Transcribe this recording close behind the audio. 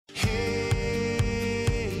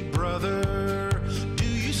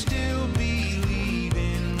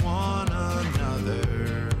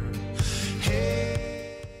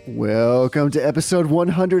Welcome to episode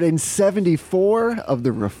 174 of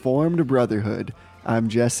the Reformed Brotherhood. I'm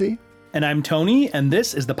Jesse. And I'm Tony, and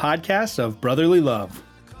this is the podcast of Brotherly Love.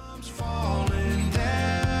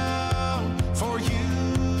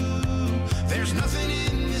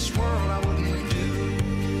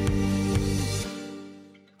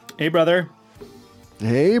 Hey, brother.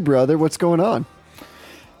 Hey, brother. What's going on?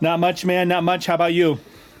 Not much, man. Not much. How about you?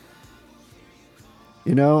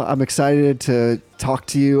 You know, I'm excited to talk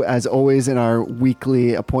to you as always in our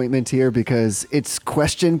weekly appointment here because it's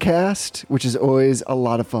Question Cast, which is always a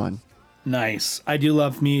lot of fun. Nice. I do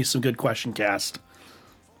love me some good Question Cast.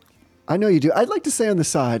 I know you do. I'd like to say on the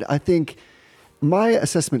side, I think my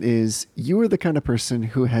assessment is you are the kind of person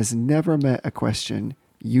who has never met a question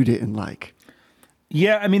you didn't like.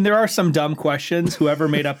 Yeah, I mean, there are some dumb questions. Whoever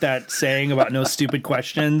made up that saying about no stupid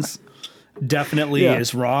questions definitely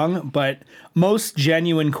is wrong, but most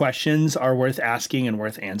genuine questions are worth asking and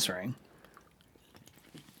worth answering.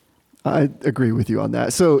 I agree with you on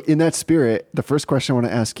that. So in that spirit, the first question I want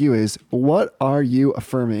to ask you is, what are you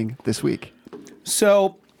affirming this week?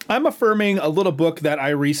 So I'm affirming a little book that I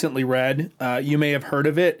recently read. You may have heard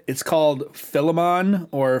of it. It's called Philemon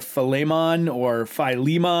or Philemon or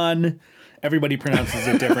Philemon. Everybody pronounces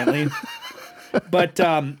it differently. But,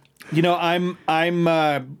 you know,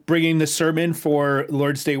 I'm bringing the sermon for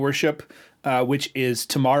Lord's Day worship, which is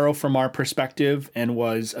tomorrow from our perspective and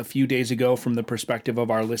was a few days ago from the perspective of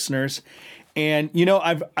our listeners. And, you know,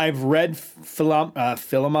 I've read Philemon. I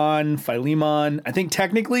think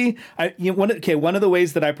technically, one of the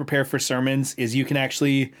ways that I prepare for sermons is you can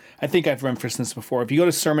actually, I think I've referenced this before. If you go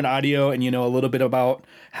to Sermon Audio and you know a little bit about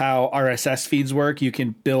how RSS feeds work, you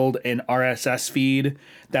can build an RSS feed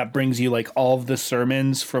that brings you like all of the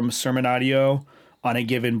sermons from Sermon Audio on a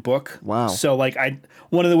given book. Wow. So like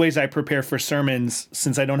one of the ways I prepare for sermons,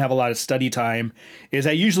 since I don't have a lot of study time, is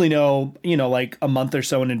I usually know, you know, like a month or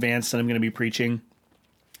so in advance that I'm going to be preaching.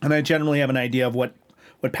 And I generally have an idea of what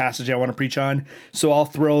passage I want to preach on. So I'll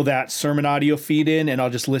throw that Sermon Audio feed in and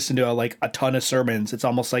I'll just listen to a ton of sermons. It's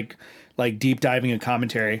almost like deep diving a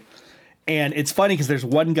commentary. And it's funny because there's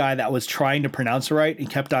one guy that was trying to pronounce it right. He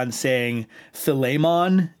kept on saying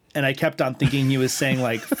Philemon. And I kept on thinking he was saying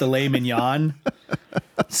like filet mignon.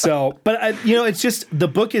 So, but you know, it's just the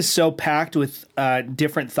book is so packed with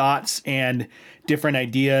different thoughts and different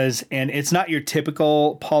ideas. And it's not your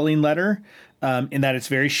typical Pauline letter in that it's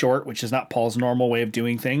very short, which is not Paul's normal way of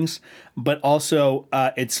doing things. But also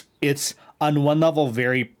it's on one level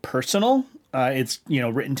very personal. It's, you know,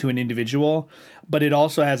 written to an individual, but it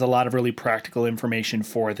also has a lot of really practical information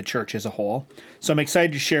for the church as a whole. So I'm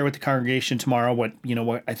excited to share with the congregation tomorrow what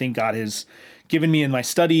I think God has given me in my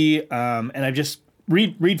study. And I've just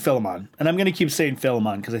read Philemon, and I'm going to keep saying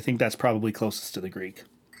Philemon because I think that's probably closest to the Greek.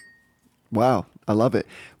 Wow. I love it.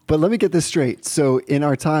 But let me get this straight. So in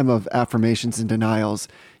our time of affirmations and denials,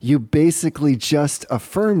 you basically just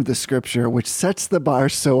affirmed the scripture, which sets the bar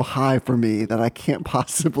so high for me that I can't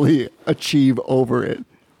possibly achieve over it.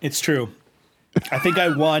 It's true. I think I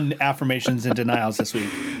won affirmations and denials this week.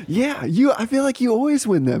 Yeah, I feel like you always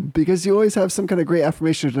win them because you always have some kind of great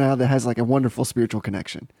affirmation or denial that has like a wonderful spiritual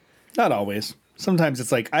connection. Not always. Sometimes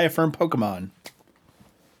it's like, I affirm Pokemon.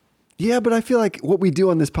 Yeah, but I feel like what we do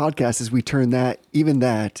on this podcast is we turn that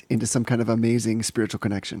into some kind of amazing spiritual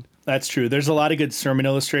connection. That's true. There's a lot of good sermon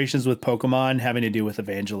illustrations with Pokemon having to do with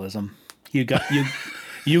evangelism. You got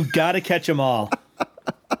to catch them all.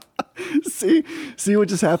 See what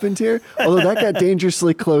just happened here? Although that got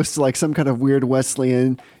dangerously close to like some kind of weird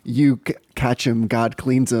Wesleyan, you catch him, God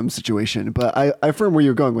cleans him situation. But I affirm where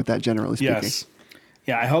you're going with that, generally speaking. Yes.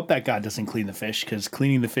 Yeah, I hope that God doesn't clean the fish because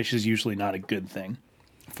cleaning the fish is usually not a good thing.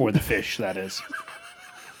 For the fish, that is.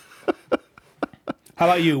 How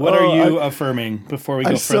about you? What are you affirming before we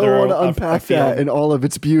go further? I so want to unpack that in all of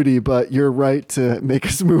its beauty, but you're right to make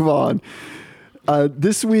us move on.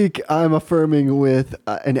 This week, I'm affirming with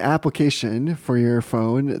an application for your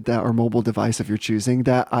phone or mobile device of your choosing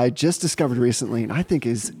that I just discovered recently and I think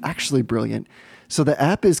is actually brilliant. So the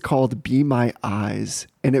app is called Be My Eyes,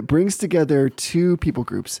 and it brings together two people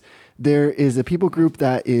groups. There is a people group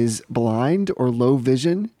that is blind or low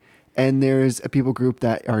vision, and there's a people group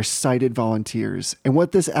that are sighted volunteers. And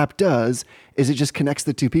what this app does is it just connects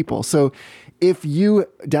the two people. So if you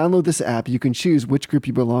download this app, you can choose which group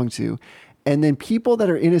you belong to. And then people that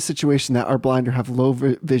are in a situation that are blind or have low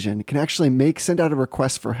vision can actually send out a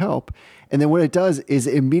request for help. And then what it does is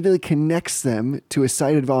it immediately connects them to a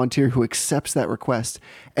sighted volunteer who accepts that request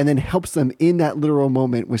and then helps them in that literal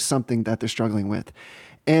moment with something that they're struggling with.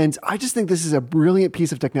 And I just think this is a brilliant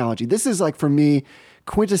piece of technology. This is like, for me,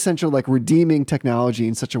 quintessential, like redeeming technology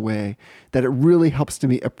in such a way that it really helps to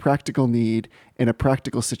meet a practical need in a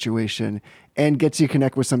practical situation and gets you to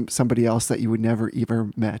connect with somebody else that you would never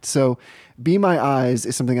even met. So Be My Eyes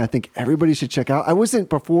is something I think everybody should check out. I wasn't,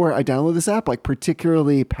 before I downloaded this app, like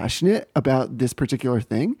particularly passionate about this particular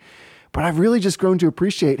thing, but I've really just grown to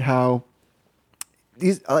appreciate how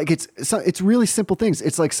these, like, it's really simple things.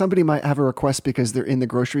 It's like somebody might have a request because they're in the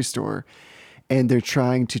grocery store and they're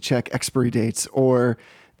trying to check expiry dates, or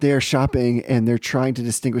they're shopping and they're trying to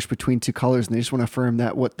distinguish between two colors and they just want to affirm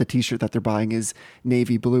that what the t-shirt that they're buying is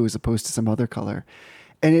navy blue as opposed to some other color.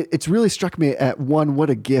 And it's really struck me at, one, what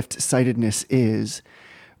a gift sightedness is,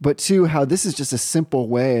 but two, how this is just a simple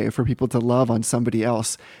way for people to love on somebody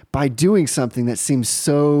else by doing something that seems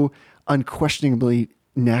so unquestionably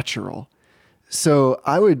natural. So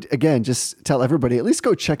I would, again, just tell everybody, at least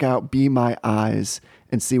go check out Be My Eyes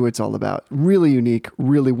and see what it's all about. Really unique,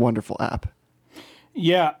 really wonderful app.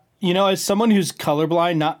 Yeah. You know, as someone who's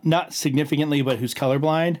colorblind, not significantly, but who's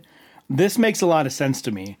colorblind, this makes a lot of sense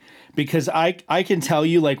to me, because I can tell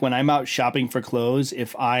you, like, when I'm out shopping for clothes,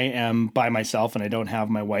 if I am by myself and I don't have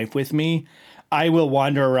my wife with me, I will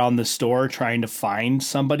wander around the store trying to find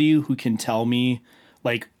somebody who can tell me,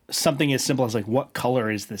 like, something as simple as, like, what color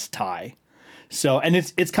is this tie? So, and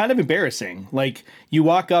it's kind of embarrassing. Like, you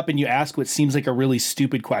walk up and you ask what seems like a really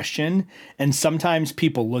stupid question, and sometimes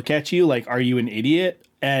people look at you like, are you an idiot?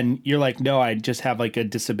 And you're like, no, I just have like a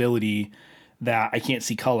disability that I can't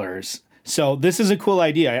see colors. So this is a cool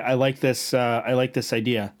idea. I like this. I like this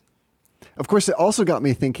idea. Of course, it also got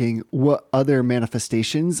me thinking what other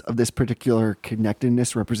manifestations of this particular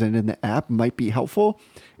connectedness represented in the app might be helpful.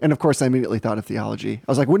 And of course, I immediately thought of theology.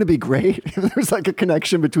 I was like, wouldn't it be great if there's like a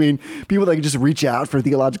connection between people that could just reach out for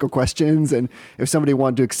theological questions? And if somebody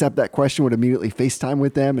wanted to accept that question, would immediately FaceTime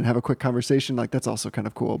with them and have a quick conversation. Like, that's also kind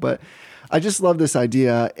of cool. But I just love this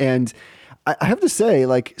idea. And I have to say,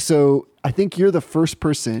 like, so I think you're the first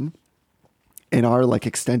person in our like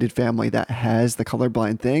extended family that has the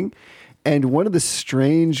colorblind thing. And one of the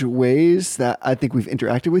strange ways that I think we've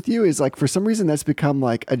interacted with you is, like, for some reason that's become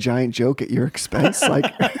like a giant joke at your expense.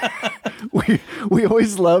 Like we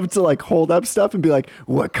always love to like hold up stuff and be like,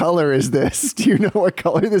 what color is this? Do you know what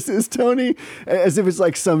color this is, Tony? As if it's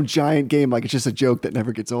like some giant game, like it's just a joke that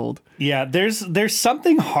never gets old. Yeah, there's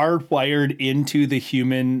something hardwired into the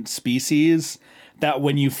human species that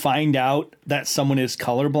when you find out that someone is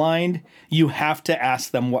colorblind, you have to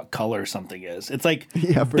ask them what color something is. It's like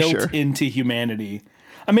built into humanity.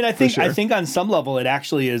 I mean, I think on some level it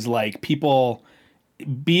actually is, like, people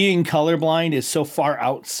being colorblind is so far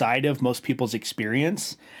outside of most people's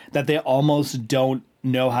experience that they almost don't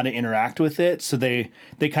know how to interact with it. So they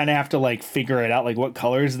kind of have to like figure it out, like, what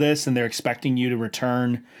color is this? And they're expecting you to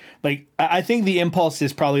return. Like, I think the impulse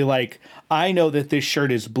is probably like, I know that this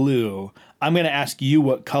shirt is blue. I'm going to ask you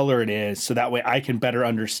what color it is so that way I can better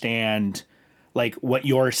understand like what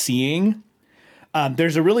you're seeing.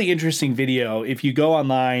 There's a really interesting video. If you go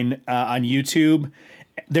online on YouTube,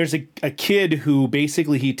 there's a kid who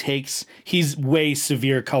basically he's way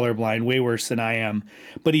severe colorblind, way worse than I am,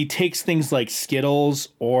 but he takes things like Skittles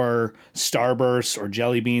or Starburst or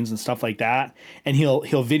jelly beans and stuff like that, and he'll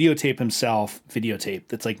videotape himself.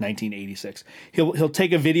 That's like 1986. He'll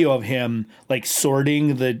take a video of him like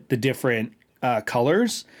sorting the different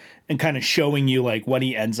colors and kind of showing you like what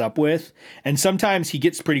he ends up with. And sometimes he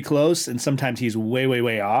gets pretty close and sometimes he's way, way,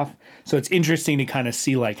 way off. So it's interesting to kind of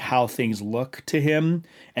see like how things look to him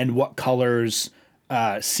and what colors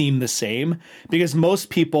seem the same, because most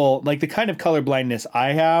people, like the kind of color blindness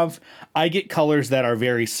I have, I get colors that are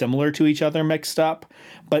very similar to each other mixed up.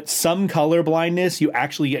 But some color blindness, you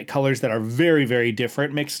actually get colors that are very, very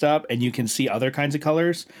different mixed up, and you can see other kinds of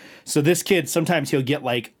colors. So this kid, sometimes he'll get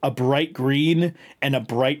like a bright green and a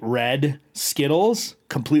bright red Skittles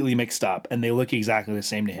completely mixed up, and they look exactly the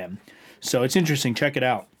same to him. So it's interesting. Check it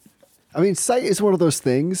out. I mean, sight is one of those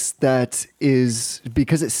things that is,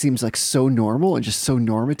 because it seems like so normal and just so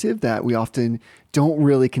normative, that we often don't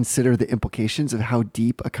really consider the implications of how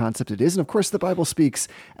deep a concept it is. And of course, the Bible speaks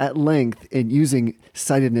at length in using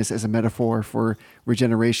sightedness as a metaphor for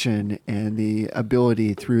regeneration and the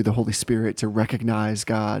ability through the Holy Spirit to recognize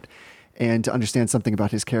God and to understand something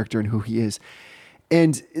about his character and who he is.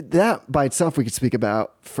 And that by itself, we could speak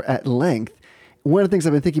about at length. One of the things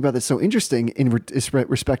I've been thinking about that's so interesting in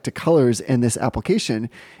respect to colors and this application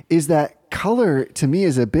is that color to me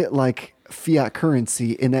is a bit like fiat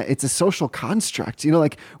currency in that it's a social construct. You know,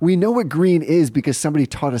 like we know what green is because somebody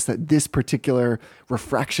taught us that this particular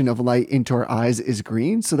refraction of light into our eyes is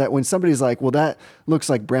green. So that when somebody's like, well, that looks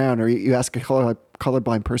like brown, or you ask a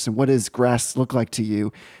colorblind person, what does grass look like to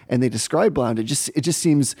you? And they describe brown. It just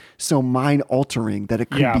seems so mind altering that it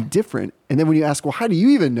could be different. And then when you ask, well, how do you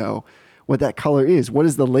even know what that color is? What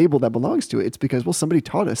is the label that belongs to it? It's because, well, somebody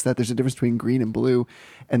taught us that there's a difference between green and blue,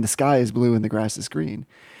 and the sky is blue and the grass is green.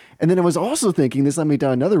 And then I was also thinking, this led me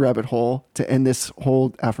down another rabbit hole to end this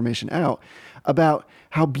whole affirmation out, about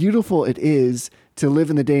how beautiful it is to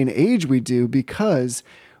live in the day and age we do, because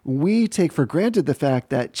we take for granted the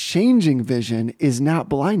fact that changing vision is not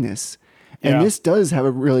blindness. And this does have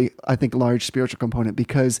a really, I think, large spiritual component,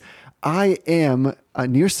 because I am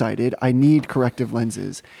nearsighted. I need corrective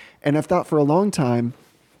lenses. And I've thought for a long time,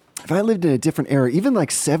 if I lived in a different era, even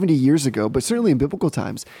like 70 years ago, but certainly in biblical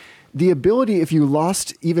times, the ability, if you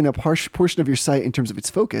lost even a portion of your sight in terms of its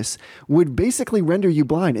focus, would basically render you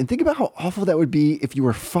blind. And think about how awful that would be if you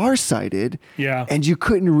were farsighted and you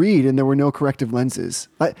couldn't read and there were no corrective lenses.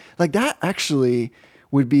 Like that actually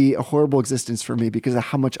would be a horrible existence for me, because of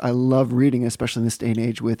how much I love reading, especially in this day and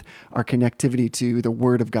age with our connectivity to the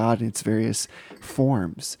Word of God in its various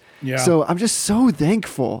forms. So I'm just so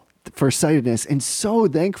thankful for sightedness and so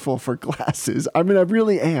thankful for glasses. I mean, I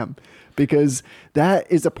really am. Because that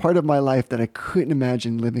is a part of my life that I couldn't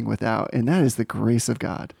imagine living without. And that is the grace of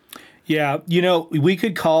God. Yeah. You know, we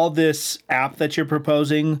could call this app that you're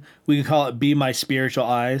proposing, we could call it Be My Spiritual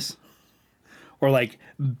Eyes, or like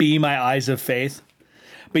Be My Eyes of Faith.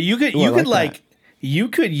 But you could you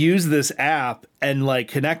could use this app and like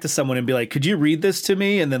connect to someone and be like, could you read this to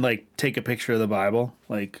me? And then like take a picture of the Bible,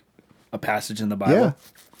 like a passage in the Bible.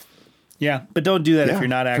 Yeah, but don't do that if you're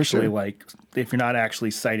not actually if you're not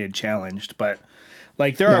actually sighted challenged. But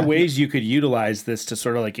like there are ways you could utilize this to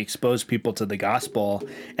sort of like expose people to the gospel.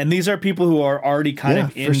 And these are people who are already kind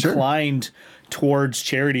of inclined towards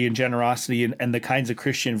charity and generosity and the kinds of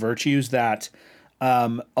Christian virtues that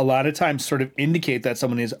a lot of times sort of indicate that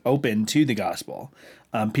someone is open to the gospel.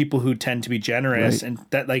 People who tend to be generous, and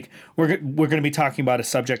that like we're going to be talking about a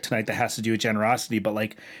subject tonight that has to do with generosity, but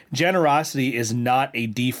like generosity is not a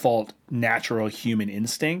default natural human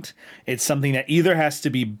instinct. It's something that either has to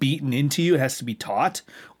be beaten into you, it has to be taught,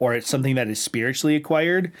 or it's something that is spiritually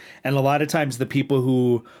acquired. And a lot of times the people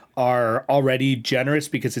who are already generous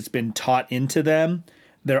because it's been taught into them,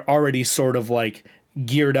 they're already sort of like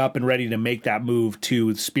geared up and ready to make that move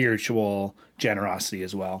to spiritual generosity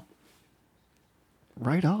as well.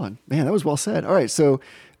 Right on. Man, that was well said. All right. So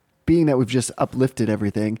being that we've just uplifted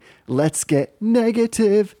everything, let's get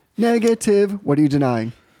negative. What are you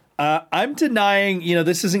denying? I'm denying,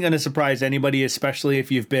 this isn't going to surprise anybody, especially if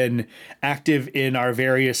you've been active in our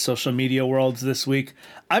various social media worlds this week.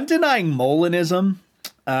 I'm denying Molinism.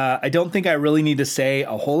 I don't think I really need to say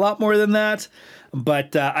a whole lot more than that.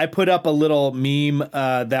 But I put up a little meme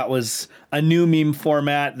that was a new meme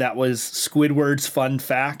format that was Squidward's Fun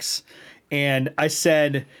Facts. And I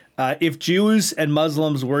said, if Jews and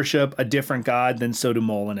Muslims worship a different God, then so do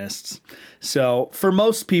Molinists. So for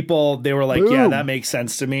most people, they were like, yeah, that makes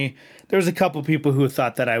sense to me. There's a couple people who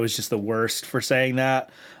thought that I was just the worst for saying that.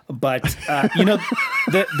 But,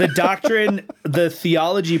 the doctrine, the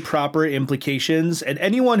theology proper implications, and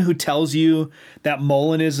anyone who tells you that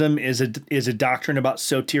Molinism is a doctrine about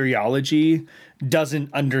soteriology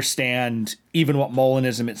doesn't understand even what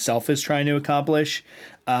Molinism itself is trying to accomplish.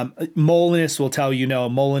 Molinists will tell you, no,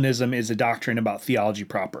 Molinism is a doctrine about theology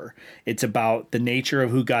proper. It's about the nature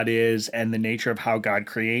of who God is and the nature of how God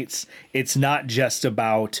creates. It's not just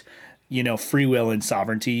about free will and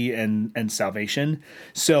sovereignty and salvation.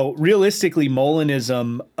 So realistically,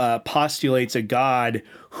 Molinism postulates a God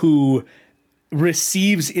who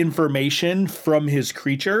receives information from his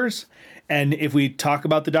creatures. And if we talk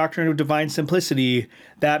about the doctrine of divine simplicity,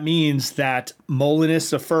 that means that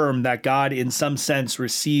Molinists affirm that God in some sense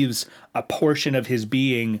receives a portion of his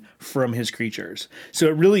being from his creatures. So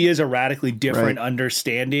it really is a radically different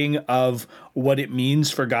understanding of what it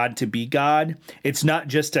means for God to be God. It's not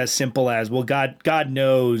just as simple as, well, God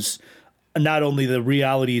knows not only the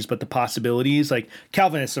realities, but the possibilities. Like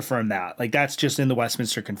Calvinists affirm that. Like that's just in the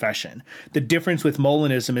Westminster Confession. The difference with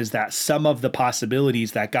Molinism is that some of the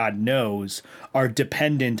possibilities that God knows are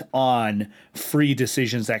dependent on free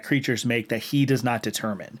decisions that creatures make that he does not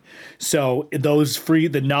determine. So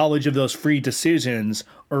the knowledge of those free decisions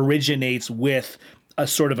originates with a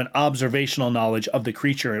sort of an observational knowledge of the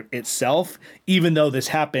creature itself, even though this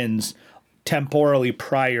happens temporally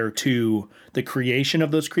prior to the creation of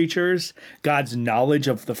those creatures. God's knowledge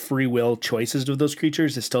of the free will choices of those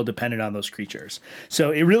creatures is still dependent on those creatures. So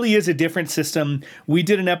it really is a different system. We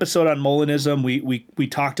did an episode on Molinism. We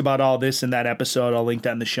talked about all this in that episode. I'll link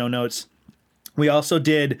that in the show notes. We also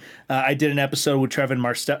did, I did an episode with Trevor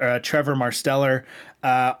Marsteller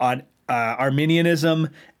on Arminianism,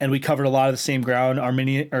 and we covered a lot of the same ground.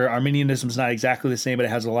 Arminianism is not exactly the same, but it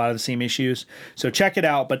has a lot of the same issues. So check it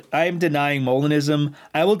out. But I'm denying Molinism.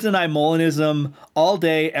 I will deny Molinism all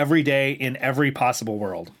day, every day, in every possible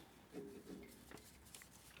world.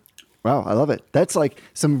 Wow, I love it. That's like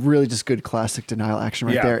some really just good classic denial action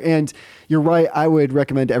right there. And you're right. I would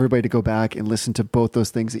recommend everybody to go back and listen to both those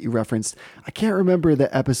things that you referenced. I can't remember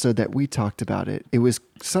the episode that we talked about it. It was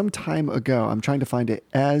some time ago. I'm trying to find it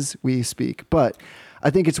as we speak. But I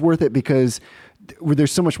think it's worth it because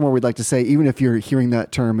there's so much more we'd like to say, even if you're hearing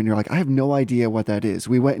that term and you're like, I have no idea what that is.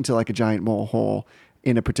 We went into like a giant mole hole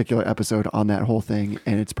in a particular episode on that whole thing,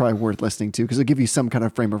 and it's probably worth listening to because it'll give you some kind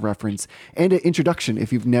of frame of reference and an introduction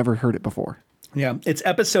if you've never heard it before. Yeah, it's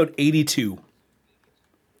episode 82.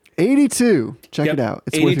 82. Check it out.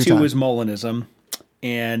 It's 82 is Molinism,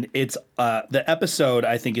 and it's the episode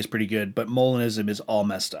I think is pretty good, but Molinism is all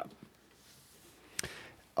messed up.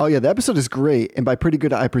 Oh yeah, the episode is great, and by pretty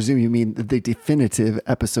good, I presume you mean the definitive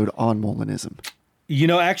episode on Molinism. You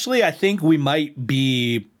know, actually, I think we might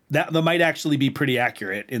be. That might actually be pretty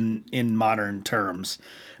accurate in modern terms,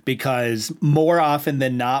 because more often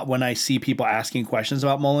than not, when I see people asking questions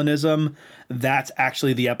about Molinism, that's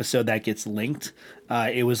actually the episode that gets linked.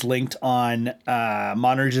 It was linked on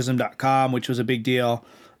monergism.com, which was a big deal.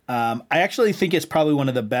 I actually think it's probably one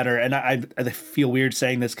of the better, and I feel weird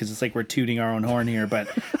saying this because it's like we're tooting our own horn here, but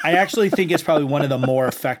I actually think it's probably one of the more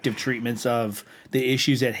effective treatments of the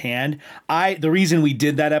issues at hand. The reason we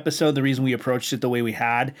did that episode, the reason we approached it the way we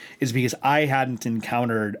had, is because I hadn't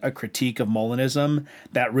encountered a critique of Molinism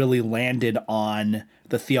that really landed on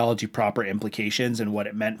the theology proper implications and what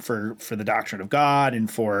it meant for the doctrine of God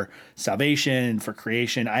and for salvation and for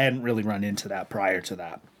creation. I hadn't really run into that prior to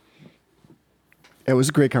that. It was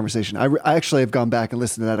a great conversation. I actually have gone back and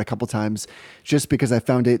listened to that a couple times just because I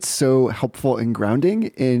found it so helpful and grounding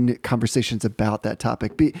in conversations about that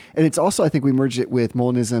topic. And it's also, I think we merged it with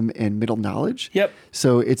Molinism and middle knowledge. Yep.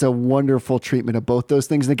 So it's a wonderful treatment of both those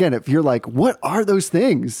things. And again, if you're like, what are those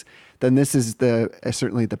things? Then this is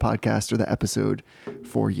certainly the podcast or the episode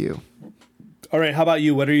for you. All right. How about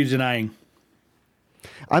you? What are you denying?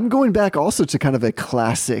 I'm going back also to kind of a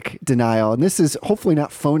classic denial, and this is hopefully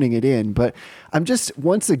not phoning it in, but I'm just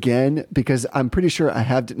once again, because I'm pretty sure I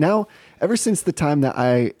have now, ever since the time that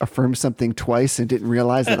I affirmed something twice and didn't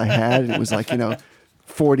realize that I had, and it was like,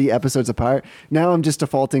 40 episodes apart. Now I'm just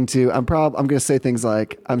defaulting to, I'm going to say things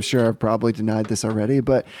like, I'm sure I've probably denied this already,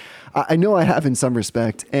 but I know I have in some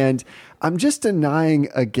respect. And I'm just denying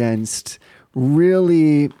against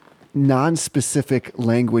really non-specific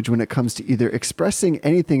language when it comes to either expressing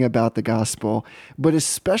anything about the gospel, but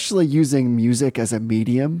especially using music as a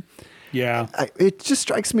medium. Yeah. It just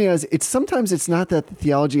strikes me as sometimes it's not that the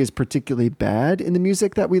theology is particularly bad in the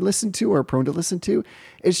music that we listen to or are prone to listen to.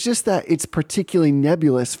 It's just that it's particularly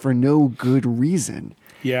nebulous for no good reason.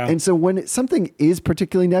 Yeah. And so when something is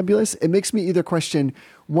particularly nebulous, it makes me either question,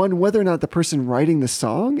 one, whether or not the person writing the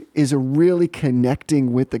song is really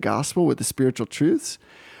connecting with the gospel, with the spiritual truths,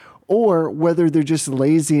 or whether they're just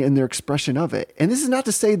lazy in their expression of it. And this is not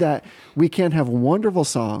to say that we can't have wonderful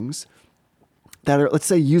songs that are, let's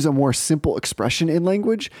say, use a more simple expression in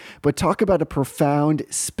language, but talk about a profound,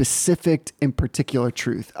 specific, and particular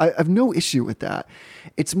truth. I have no issue with that.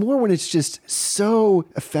 It's more when it's just so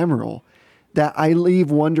ephemeral that I leave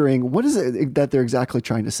wondering, what is it that they're exactly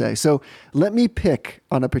trying to say? So let me pick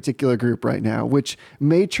on a particular group right now, which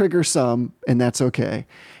may trigger some, and that's okay.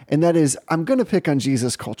 And that is, I'm going to pick on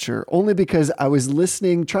Jesus Culture only because I was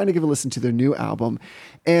trying to give a listen to their new album.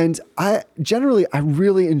 And I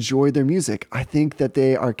really enjoy their music. I think that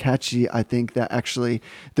they are catchy. I think that actually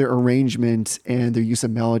their arrangement and their use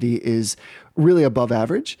of melody is really above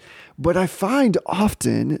average. But I find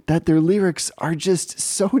often that their lyrics are just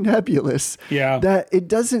so nebulous that it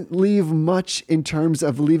doesn't leave much in terms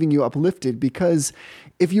of leaving you uplifted, because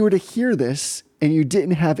if you were to hear this and you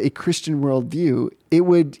didn't have a Christian worldview,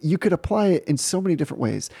 you could apply it in so many different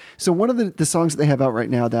ways. So one of the songs that they have out right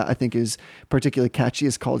now that I think is particularly catchy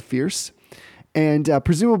is called Fierce. And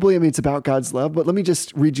presumably, it's about God's love, but let me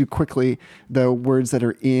just read you quickly the words that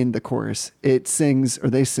are in the chorus. They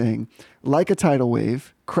sing, like a tidal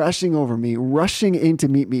wave, crashing over me, rushing in to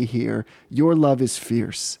meet me here, your love is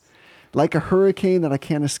fierce. Like a hurricane that I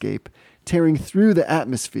can't escape, tearing through the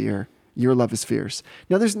atmosphere, your love is fierce.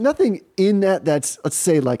 Now, there's nothing in that's, let's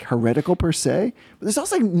say, like heretical per se, but there's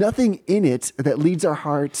also nothing in it that leads our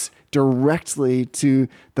hearts directly to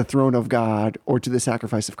the throne of God or to the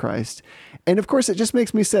sacrifice of Christ. And of course, it just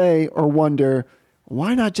makes me say or wonder,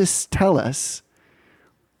 why not just tell us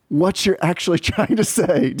what you're actually trying to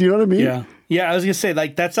say? Do you know what I mean? Yeah. Yeah, I was going to say,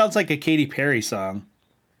 that sounds like a Katy Perry song.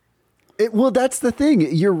 Well, that's the thing.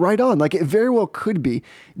 You're right on. Like, it very well could be.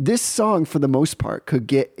 This song, for the most part, could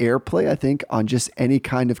get airplay, I think, on just any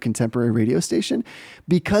kind of contemporary radio station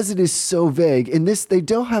because it is so vague. And they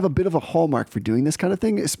don't have a bit of a hallmark for doing this kind of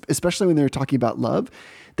thing, especially when they're talking about love,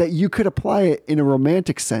 that you could apply it in a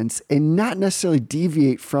romantic sense and not necessarily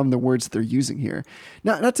deviate from the words that they're using here.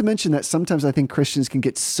 Not to mention that sometimes I think Christians can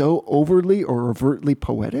get so overtly or overtly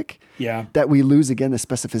poetic that we lose, again, the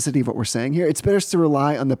specificity of what we're saying here. It's better to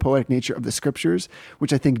rely on the poetic nature of the scriptures,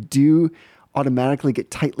 which I think do automatically get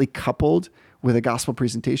tightly coupled with a gospel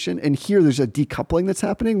presentation. And here there's a decoupling that's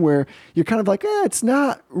happening where you're kind of like, it's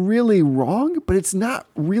not really wrong, but it's not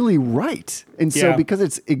really right. And so because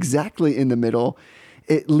it's exactly in the middle,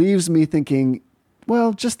 it leaves me thinking,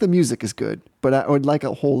 well, just the music is good, but I would like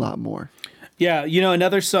a whole lot more. Yeah,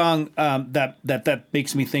 another song that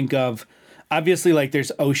makes me think of, obviously, like,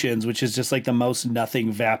 there's Oceans, which is just like the most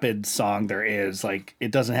nothing vapid song there is. Like,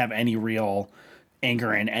 it doesn't have any real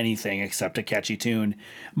anchor in anything except a catchy tune.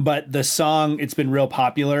 But the song, it's been real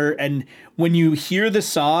popular. And when you hear the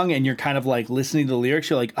song and you're kind of like listening to the lyrics,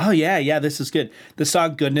 you're like, oh yeah, this is good. The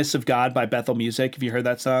song Goodness of God by Bethel Music. Have you heard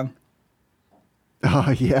that song?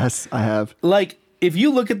 Oh, yes, I have. Like, if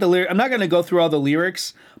you look at the lyrics, I'm not going to go through all the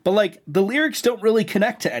lyrics, but like the lyrics don't really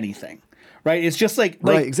connect to anything, right? It's just like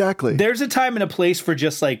right, exactly. There's a time and a place for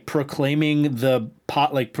just like proclaiming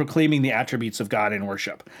the attributes of God in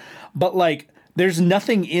worship. But like, there's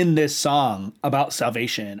nothing in this song about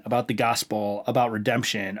salvation, about the gospel, about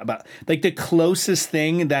redemption, about like the closest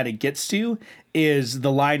thing that it gets to is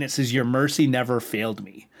the line that says, "Your mercy never failed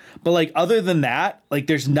me." But like, other than that, like,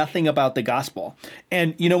 there's nothing about the gospel.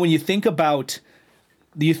 And, when you think about,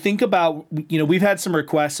 we've had some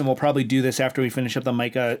requests, and we'll probably do this after we finish up the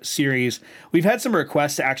Micah series. We've had some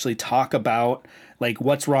requests to actually talk about like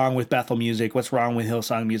what's wrong with Bethel Music, what's wrong with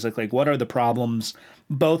Hillsong Music, like what are the problems,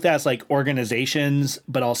 both as like organizations,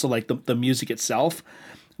 but also like the music itself.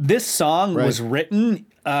 This song was written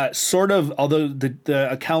sort of, although the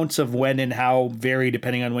accounts of when and how vary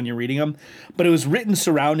depending on when you're reading them, but it was written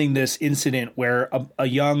surrounding this incident where a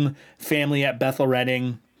young family at Bethel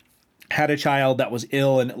Redding had a child that was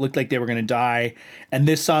ill and it looked like they were going to die. And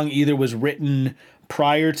this song either was written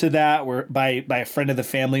prior to that or by a friend of the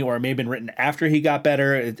family, or it may have been written after he got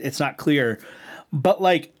better. It's not clear. But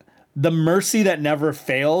like, the mercy that never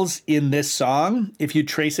fails in this song, if you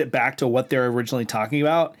trace it back to what they're originally talking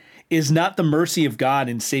about, is not the mercy of God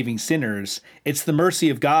in saving sinners. It's the mercy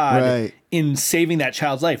of God in saving that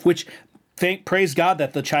child's life, which praise God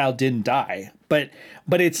that the child didn't die. But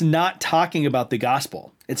it's not talking about the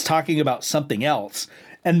gospel. It's talking about something else.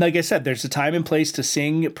 And like I said, there's a time and place to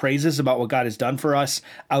sing praises about what God has done for us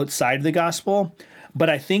outside of the gospel. But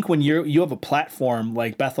I think when you have a platform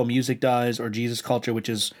like Bethel Music does, or Jesus Culture, which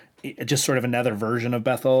is just sort of another version of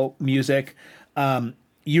Bethel Music,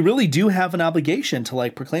 you really do have an obligation to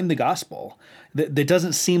like proclaim the gospel. That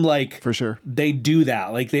doesn't seem like for sure they do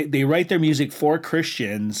that. Like they write their music for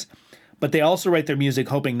Christians, but they also write their music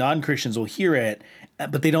hoping non-Christians will hear it,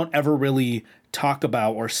 but they don't ever really talk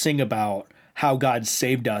about or sing about how God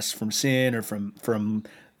saved us from sin or from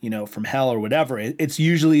hell or whatever. It's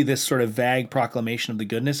usually this sort of vague proclamation of the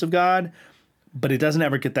goodness of God, but it doesn't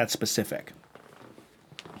ever get that specific.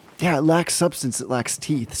 Yeah, it lacks substance. It lacks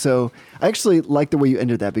teeth. So I actually like the way you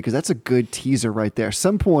ended that, because that's a good teaser right there.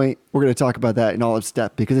 Some point we're going to talk about that in all its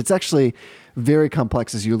depth, because it's actually very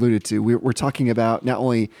complex, as you alluded to. We're talking about not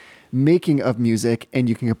only making of music, and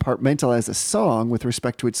you can compartmentalize a song with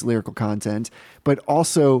respect to its lyrical content, but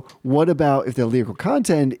also what about if the lyrical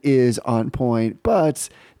content is on point, but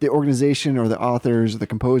the organization or the authors or the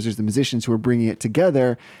composers, the musicians who are bringing it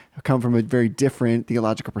together come from a very different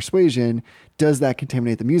theological persuasion? Does that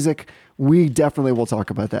contaminate the music? We definitely will talk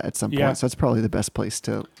about that at some point. So that's probably the best place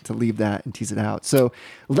to leave that and tease it out. So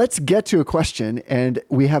let's get to a question. And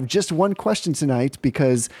we have just one question tonight,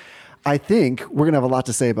 because I think we're going to have a lot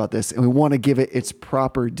to say about this, and we want to give it its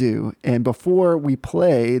proper due. And before we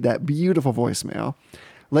play that beautiful voicemail,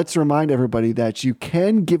 let's remind everybody that you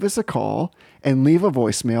can give us a call and leave a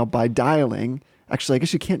voicemail by dialing. Actually, I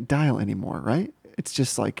guess you can't dial anymore, right? It's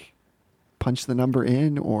just like punch the number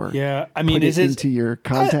in, or put it into your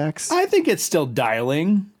contacts. I think it's still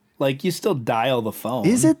dialing. Like, you still dial the phone.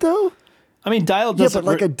 Is it though? I mean, dial doesn't... Yeah,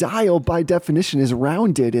 but like a dial by definition is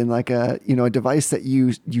rounded in like a device that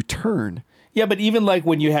you turn. Yeah, but even like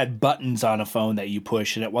when you had buttons on a phone that you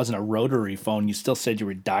push and it wasn't a rotary phone, you still said you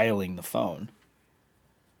were dialing the phone.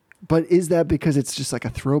 But is that because it's just like a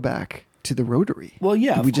throwback to the rotary? Well,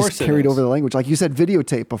 yeah, we just carried over the language. Like you said,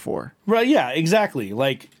 videotape before. Right, yeah, exactly.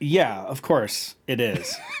 Like, yeah, of course it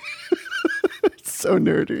is. It's so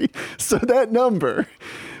nerdy. So that number...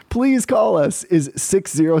 please call us is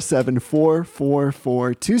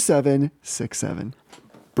 607-444-2767.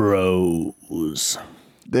 Bros.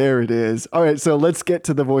 There it is. All right, so let's get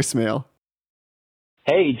to the voicemail.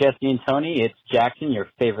 Hey, Jesse and Tony, it's Jackson, your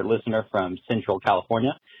favorite listener from Central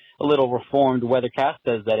California. A little reformed weathercast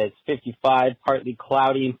says that it's 55, partly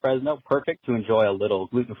cloudy in Fresno, perfect to enjoy a little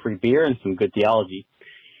gluten-free beer and some good theology.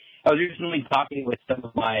 I was recently talking with some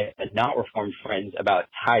of my not reformed friends about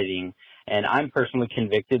tithing, and I'm personally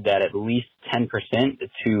convicted that at least 10%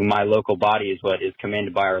 to my local body is what is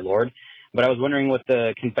commanded by our Lord. But I was wondering what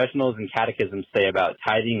the confessionals and catechisms say about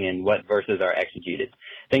tithing and what verses are exegeted.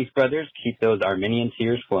 Thanks, brothers. Keep those Arminian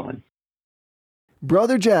tears flowing.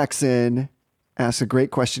 Brother Jackson asks a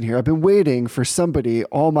great question here. I've been waiting for somebody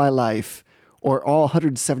all my life, or all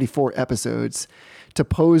 174 episodes, to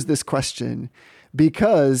pose this question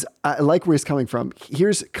because I like where he's coming from.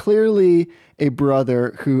 Here's clearly a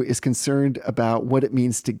brother who is concerned about what it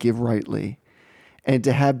means to give rightly and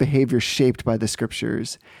to have behavior shaped by the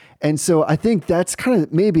scriptures. And so I think that's kind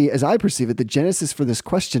of maybe, as I perceive it, the genesis for this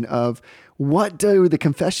question of what do the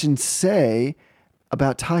confessions say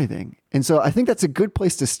about tithing? And so I think that's a good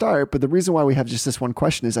place to start. But the reason why we have just this one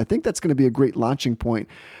question is I think that's going to be a great launching point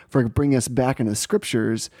for bringing us back into the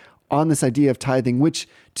scriptures on this idea of tithing, which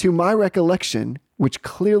to my recollection, which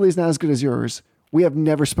clearly is not as good as yours, we have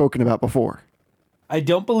never spoken about before. I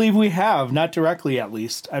don't believe we have, not directly at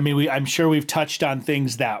least. I mean, I'm sure we've touched on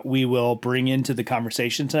things that we will bring into the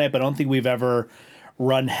conversation tonight, but I don't think we've ever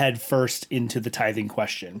run headfirst into the tithing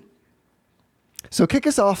question. So kick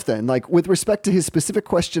us off then, like with respect to his specific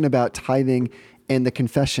question about tithing and the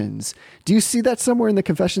confessions. Do you see that somewhere in the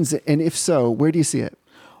confessions? And if so, where do you see it?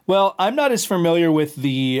 Well, I'm not as familiar with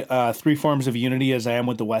the three forms of unity as I am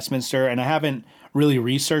with the Westminster, and I haven't really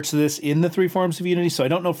researched this in the three forms of unity, so I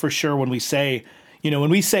don't know for sure when we say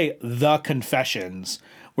the confessions,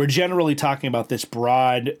 we're generally talking about this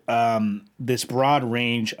broad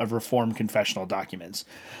range of Reformed confessional documents.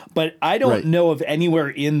 But I don't know of anywhere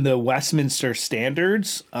in the Westminster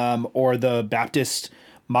Standards or the Baptist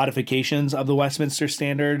modifications of the Westminster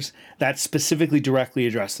Standards that specifically directly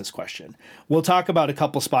address this question. We'll talk about a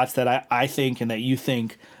couple spots that I think and that you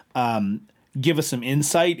think give us some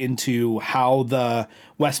insight into how the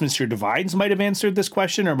Westminster Divines might have answered this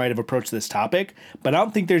question or might have approached this topic, but I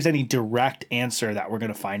don't think there's any direct answer that we're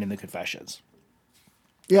going to find in the confessions.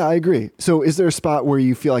 Yeah, I agree. So is there a spot where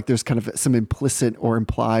you feel like there's kind of some implicit or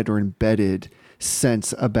implied or embedded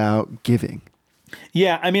sense about giving?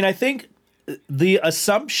 Yeah, I mean, I think the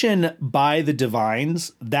assumption by the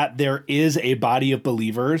Divines that there is a body of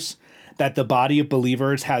believers, that the body of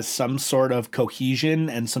believers has some sort of cohesion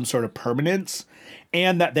and some sort of permanence,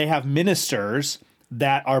 and that they have ministers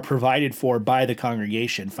that are provided for by the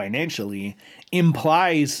congregation financially,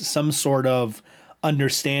 implies some sort of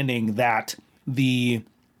understanding that the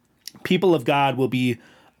people of God will be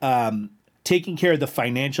taking care of the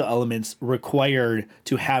financial elements required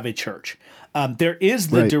to have a church. There is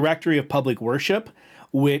the Directory of Public Worship,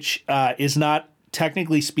 which is not,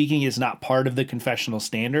 technically speaking, is not part of the confessional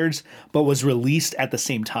standards, but was released at the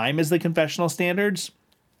same time as the confessional standards.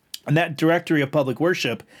 And that Directory of Public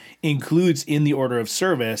Worship includes in the order of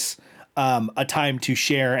service a time to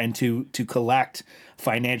share and to collect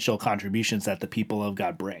financial contributions that the people of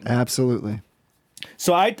God bring. Absolutely.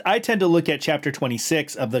 So I tend to look at chapter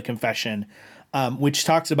 26 of the confession, which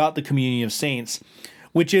talks about the communion of saints,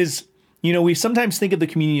 which is, we sometimes think of the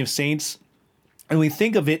communion of saints and we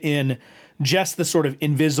think of it in just the sort of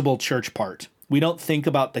invisible church part. We don't think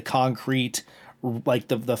about the concrete, like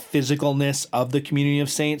the physicalness of the community of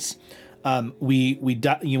saints. We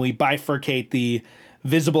bifurcate the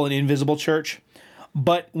visible and invisible church.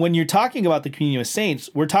 But when you're talking about the communion of saints,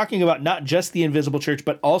 we're talking about not just the invisible church,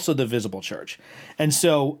 but also the visible church. And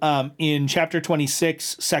so in chapter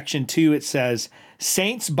 26, section 2, it says,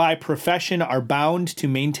 "Saints by profession are bound to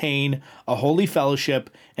maintain a holy fellowship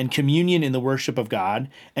and communion in the worship of God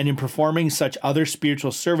and in performing such other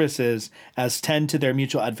spiritual services as tend to their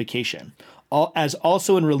mutual edification, as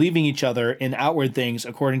also in relieving each other in outward things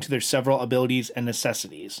according to their several abilities and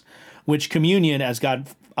necessities, which communion, as God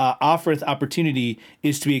offereth opportunity,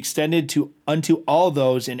 is to be extended to unto all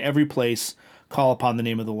those in every place call upon the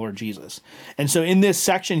name of the Lord Jesus." And so in this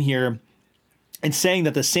section here, it's saying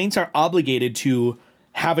that the saints are obligated to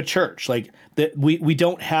have a church. Like that we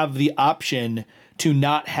don't have the option to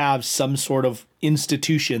not have some sort of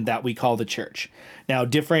institution that we call the church. Now,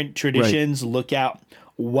 different traditions look at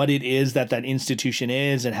what it is that institution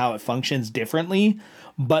is and how it functions differently,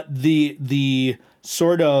 but the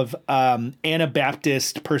sort of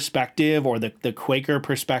Anabaptist perspective or the Quaker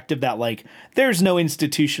perspective that like there's no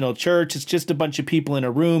institutional church, it's just a bunch of people in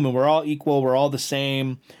a room and we're all equal, we're all the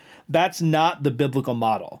same. That's not the biblical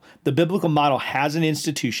model. The biblical model has an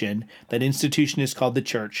institution. That institution is called the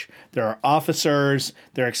church. There are officers.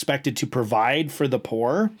 They're expected to provide for the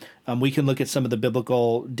poor. We can look at some of the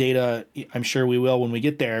biblical data. I'm sure we will when we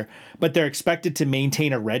get there. But they're expected to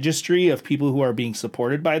maintain a registry of people who are being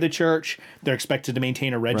supported by the church. They're expected to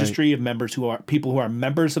maintain a registry of people who are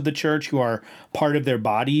members of the church, who are part of their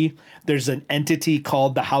body. There's an entity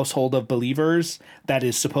called the household of believers that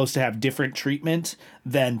is supposed to have different treatment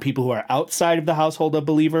than people who are outside of the household of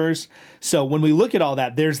believers. So when we look at all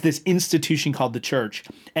that, there's this institution called the church.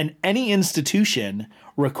 And any institution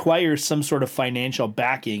requires some sort of financial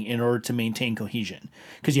backing in order to maintain cohesion,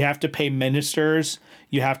 because you have to pay ministers,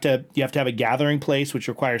 you have to have a gathering place, which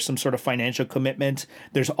requires some sort of financial commitment.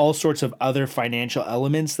 There's all sorts of other financial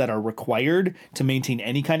elements that are required to maintain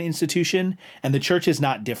any kind of institution, and the church is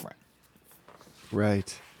not different.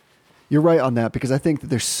 Right. You're right on that, because I think that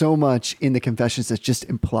there's so much in the confessions that's just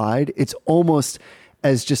implied. It's almost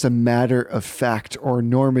as just a matter of fact or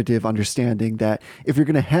normative understanding that if you're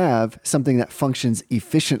going to have something that functions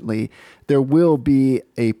efficiently, there will be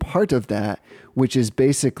a part of that which is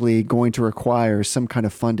basically going to require some kind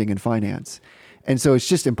of funding and finance. And so it's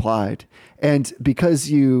just implied. And because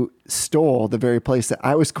you stole the very place that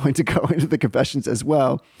I was going to go into the confessions as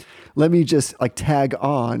well, let me just like tag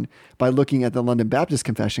on by looking at the London Baptist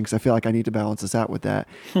Confession, because I feel like I need to balance this out with that.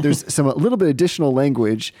 There's a little bit additional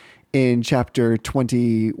language in chapter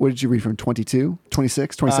 20. What did you read from? 22,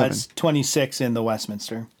 26, 27? It's 26 in the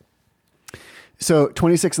Westminster. So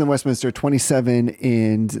 26 in the Westminster, 27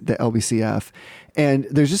 in the LBCF. And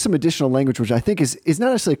there's just some additional language, which I think is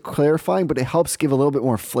not necessarily clarifying, but it helps give a little bit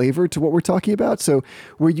more flavor to what we're talking about. So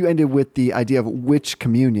where you ended with the idea of which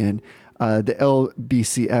communion, the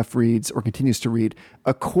LBCF reads, or continues to read,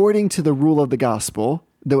 according to the rule of the gospel,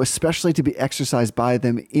 though especially to be exercised by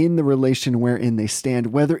them in the relation wherein they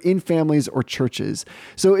stand, whether in families or churches.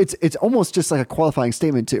 So it's almost just like a qualifying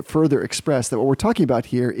statement to further express that what we're talking about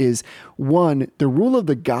here is, one, the rule of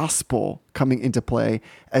the gospel coming into play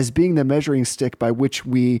as being the measuring stick by which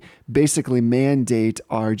we basically mandate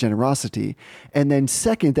our generosity. And then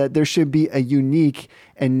second, that there should be a unique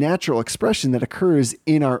and natural expression that occurs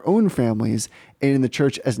in our own families and in the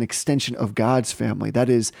church as an extension of God's family. That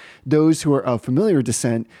is, those who are of familiar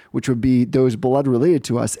descent, which would be those blood related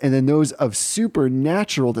to us, and then those of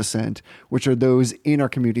supernatural descent, which are those in our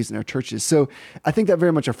communities and our churches. So I think that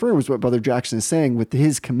very much affirms what Brother Jackson is saying with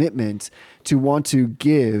his commitment to want to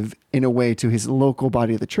give in a way to his local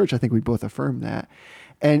body of the church. I think we both affirm that.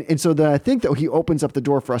 And so that I think that he opens up the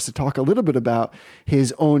door for us to talk a little bit about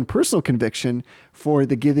his own personal conviction for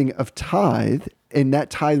the giving of tithe, and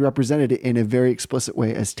that tithe represented in a very explicit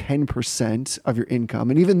way as 10% of your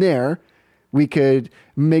income. And even there, we could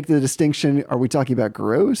make the distinction, are we talking about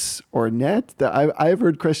gross or net? I've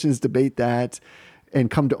heard Christians debate that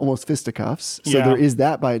and come to almost fisticuffs. So there is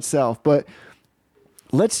that by itself. But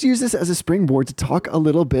let's use this as a springboard to talk a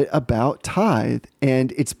little bit about tithe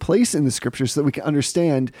and its place in the scriptures so that we can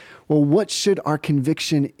understand, well, what should our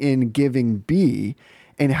conviction in giving be?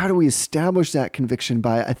 And how do we establish that conviction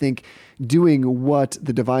by, I think, doing what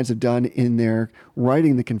the divines have done in their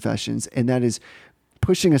writing the confessions, and that is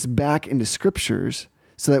pushing us back into scriptures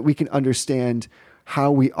so that we can understand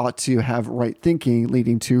how we ought to have right thinking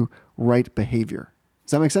leading to right behavior.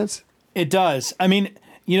 Does that make sense? It does. I mean,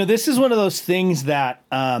 this is one of those things that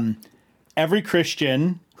every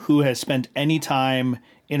Christian who has spent any time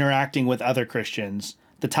interacting with other Christians,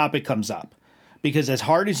 the topic comes up. Because as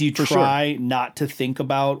hard as you try not to think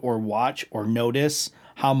about or watch or notice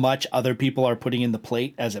how much other people are putting in the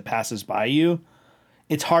plate as it passes by you,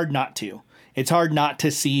 it's hard not to. It's hard not to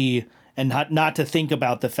see and not to think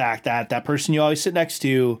about the fact that that person you always sit next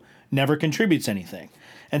to never contributes anything.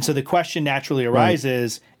 And so the question naturally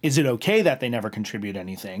arises, is it okay that they never contribute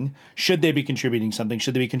anything? Should they be contributing something?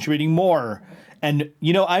 Should they be contributing more? And,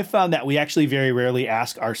 I've found that we actually very rarely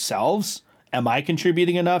ask ourselves, am I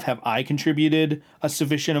contributing enough? Have I contributed a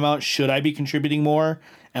sufficient amount? Should I be contributing more?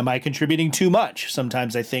 Am I contributing too much?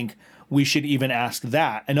 Sometimes I think we should even ask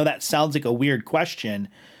that. I know that sounds like a weird question,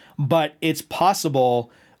 but it's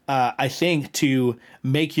possible, I think, to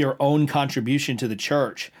make your own contribution to the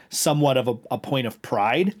church somewhat of a point of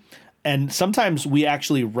pride. And sometimes we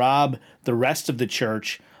actually rob the rest of the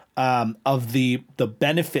church of the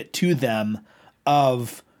benefit to them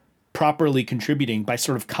of properly contributing by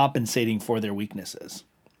sort of compensating for their weaknesses.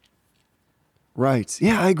 Right.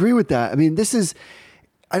 Yeah, I agree with that. I mean,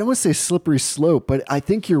 I don't want to say slippery slope, but I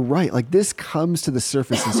think you're right. Like this comes to the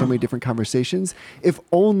surface in so many different conversations, if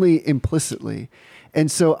only implicitly. And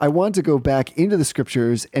so I want to go back into the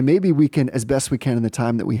scriptures, and maybe we can, as best we can in the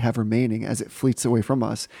time that we have remaining as it fleets away from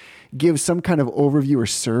us, give some kind of overview or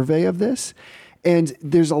survey of this. And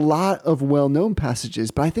there's a lot of well-known passages,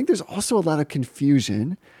 but I think there's also a lot of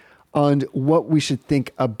confusion on what we should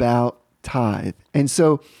think about tithe. And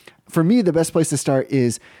so for me, the best place to start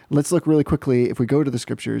is let's look really quickly, if we go to the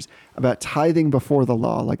scriptures, about tithing before the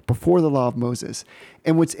law, like before the law of Moses.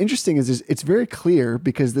 And what's interesting is it's very clear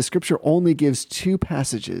because the scripture only gives two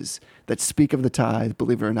passages that speak of the tithe,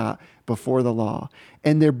 believe it or not, before the law.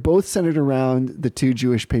 And they're both centered around the two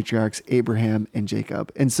Jewish patriarchs, Abraham and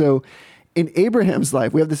Jacob. And so in Abraham's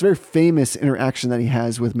life, we have this very famous interaction that he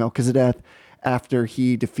has with Melchizedek after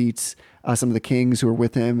he defeats some of the kings who are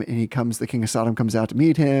with him, and the king of Sodom comes out to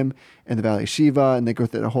meet him in the Valley of Shiva, and they go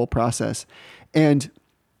through the whole process. And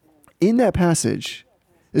in that passage,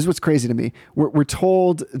 this is what's crazy to me. We're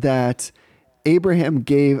told that Abraham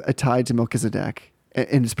gave a tithe to Melchizedek,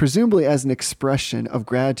 and it's presumably as an expression of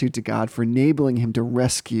gratitude to God for enabling him to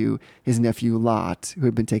rescue his nephew Lot, who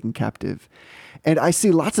had been taken captive. And I see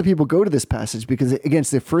lots of people go to this passage because, again, it's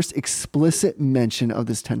the first explicit mention of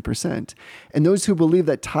this 10%. And those who believe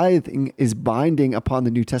that tithing is binding upon the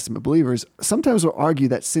New Testament believers sometimes will argue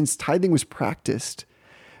that since tithing was practiced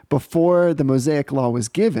before the Mosaic law was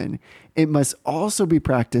given, it must also be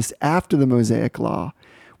practiced after the Mosaic law,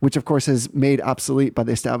 which, of course, is made obsolete by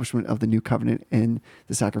the establishment of the new covenant and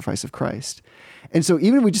the sacrifice of Christ. And so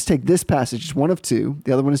even if we just take this passage, it's one of two,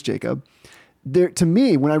 the other one is Jacob, to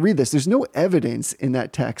me, when I read this, there's no evidence in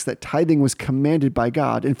that text that tithing was commanded by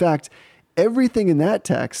God. In fact, everything in that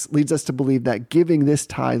text leads us to believe that giving this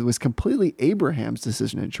tithe was completely Abraham's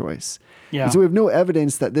decision and choice. Yeah. And so we have no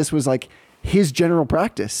evidence that this was like his general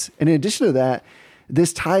practice. And in addition to that,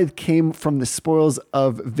 this tithe came from the spoils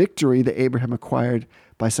of victory that Abraham acquired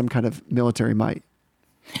by some kind of military might.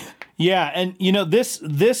 Yeah, and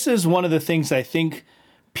this is one of the things I think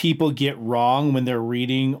people get wrong when they're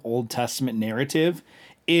reading Old Testament narrative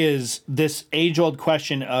is this age-old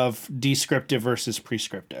question of descriptive versus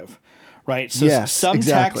prescriptive, right? So yes,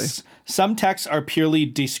 exactly. Some texts are purely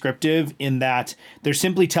descriptive in that they're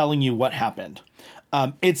simply telling you what happened.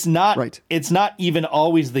 It's not even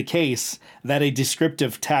always the case that a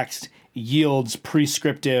descriptive text yields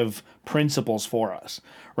prescriptive principles for us,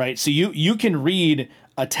 right? So you can read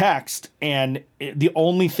a text, and the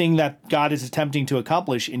only thing that God is attempting to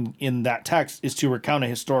accomplish in that text is to recount a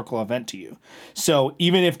historical event to you. So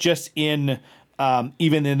even if just even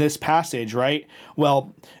in this passage, right?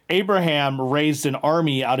 Well, Abraham raised an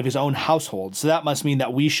army out of his own household. So that must mean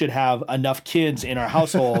that we should have enough kids in our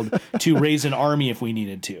household to raise an army if we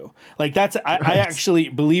needed to. Like I actually,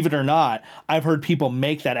 believe it or not, I've heard people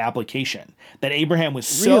make that application that Abraham was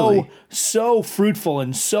so fruitful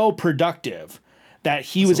and so productive that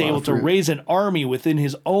he was able to raise an army within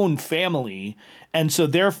his own family. And so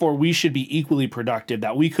therefore we should be equally productive,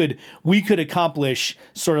 that we could accomplish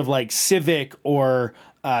sort of like civic or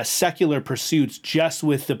secular pursuits just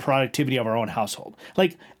with the productivity of our own household.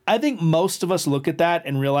 Like, I think most of us look at that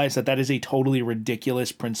and realize that is a totally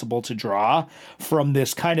ridiculous principle to draw from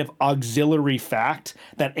this kind of auxiliary fact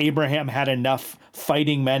that Abraham had enough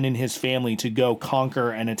fighting men in his family to go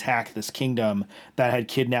conquer and attack this kingdom that had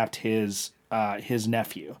kidnapped his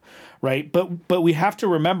nephew, right? But we have to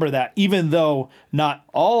remember that even though not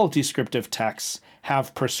all descriptive texts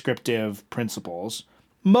have prescriptive principles,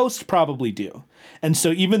 most probably do. And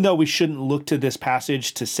so even though we shouldn't look to this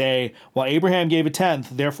passage to say, well, Abraham gave a tenth,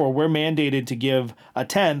 therefore we're mandated to give a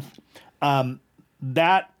tenth,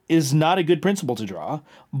 that is not a good principle to draw.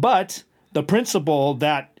 But the principle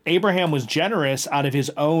that Abraham was generous out of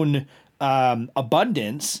his own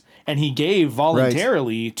abundance, and he gave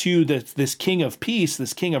voluntarily to this king of peace,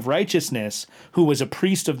 this king of righteousness, who was a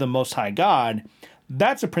priest of the Most High God,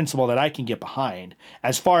 that's a principle that I can get behind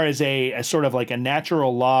as far as a sort of like a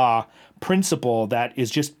natural law principle that is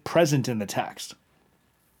just present in the text.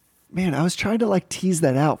 Man, I was trying to like tease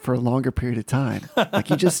that out for a longer period of time. Like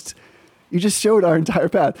you just showed our entire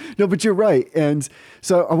path. No, but you're right. And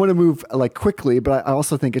so I want to move like quickly, but I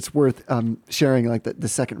also think it's worth sharing like the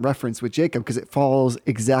second reference with Jacob because it follows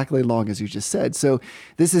exactly along as you just said. So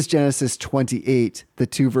this is Genesis 28, the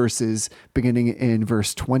two verses beginning in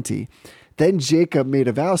verse 20. Then Jacob made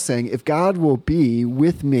a vow saying, if God will be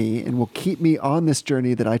with me and will keep me on this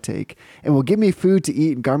journey that I take and will give me food to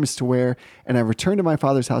eat and garments to wear, and I return to my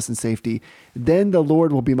father's house in safety, then the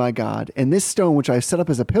Lord will be my God. And this stone, which I have set up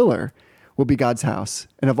as a pillar, will be God's house.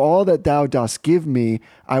 And of all that thou dost give me,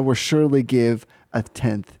 I will surely give a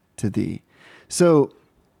tenth to thee. So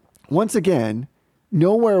once again,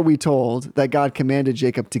 nowhere are we told that God commanded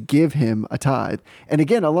Jacob to give him a tithe. And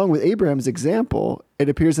again, along with Abraham's example, it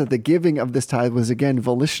appears that the giving of this tithe was again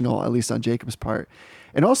volitional, at least on Jacob's part.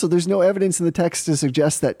 And also, there's no evidence in the text to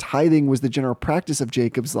suggest that tithing was the general practice of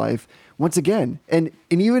Jacob's life. Once again, and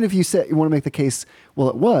even if you want to make the case, well,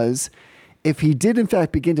 it was, if he did in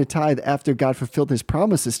fact begin to tithe after God fulfilled his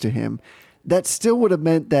promises to him, that still would have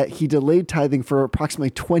meant that he delayed tithing for approximately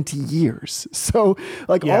 20 years. So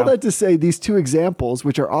all that to say, these two examples,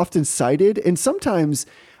 which are often cited, and sometimes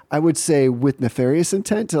I would say with nefarious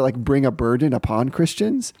intent to bring a burden upon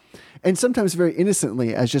Christians, and sometimes very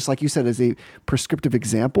innocently as just like you said, as a prescriptive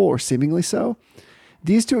example or seemingly so.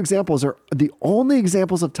 These two examples are the only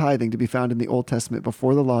examples of tithing to be found in the Old Testament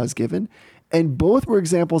before the law is given. And both were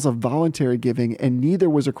examples of voluntary giving, and neither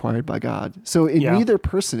was required by God. So in neither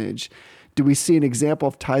personage do we see an example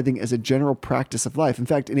of tithing as a general practice of life. In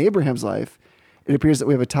fact, in Abraham's life, it appears that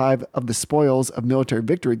we have a tithe of the spoils of military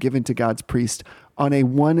victory given to God's priest on a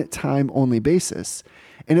one-time only basis.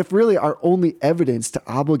 And if really our only evidence to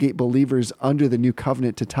obligate believers under the new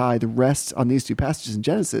covenant to tithe rests on these two passages in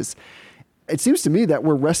Genesis, it seems to me that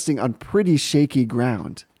we're resting on pretty shaky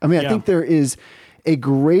ground. I mean, I think there is a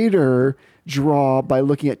greater draw by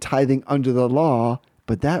looking at tithing under the law,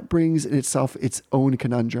 but that brings in itself its own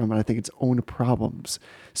conundrum and I think its own problems.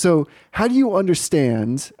 So how do you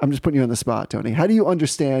understand, I'm just putting you on the spot, Tony, how do you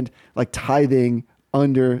understand tithing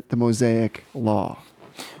under the Mosaic law?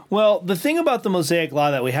 Well, the thing about the Mosaic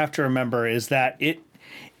law that we have to remember is that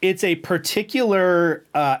it's a particular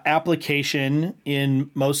application in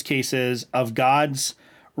most cases of God's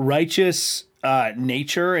righteous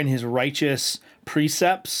nature and his righteous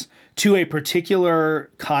precepts to a particular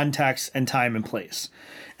context and time and place.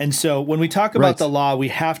 And so when we talk about the law, we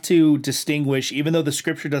have to distinguish, even though the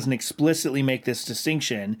scripture doesn't explicitly make this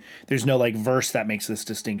distinction, there's no verse that makes this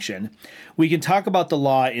distinction. We can talk about the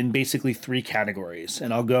law in basically three categories,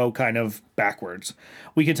 and I'll go kind of backwards.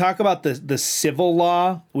 We can talk about the civil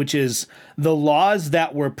law, which is the laws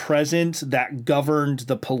that were present that governed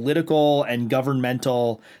the political and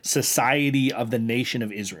governmental society of the nation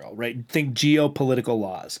of Israel, right? Think geopolitical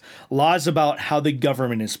laws, laws about how the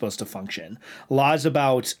government is supposed to function, laws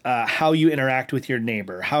about how you interact with your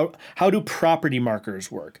neighbor, how do property markers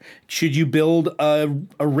work? Should you build a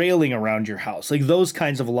railing around your house? Those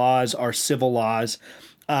kinds of laws are civil laws.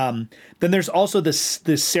 Then there's also the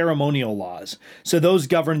ceremonial laws. So those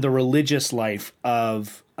govern the religious life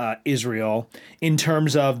of Israel in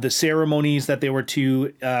terms of the ceremonies that they were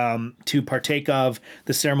to partake of,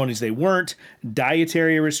 the ceremonies they weren't,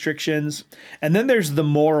 dietary restrictions. And then there's the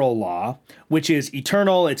moral law, which is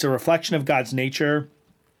eternal. It's a reflection of God's nature,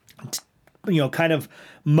 kind of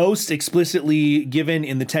most explicitly given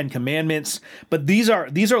in the Ten Commandments. But these are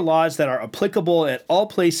laws that are applicable at all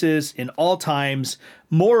places, in all times,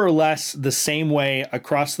 more or less the same way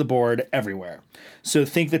across the board everywhere. So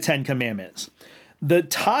think the Ten Commandments. The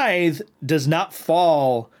tithe does not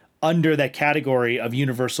fall under that category of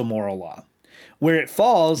universal moral law. Where it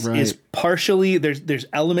falls is partially, there's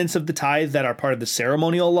elements of the tithe that are part of the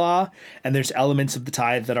ceremonial law, and there's elements of the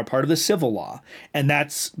tithe that are part of the civil law. And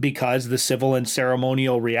that's because the civil and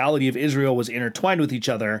ceremonial reality of Israel was intertwined with each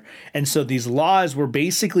other. And so these laws were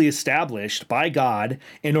basically established by God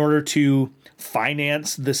in order to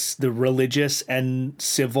finance the religious and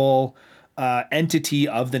civil entity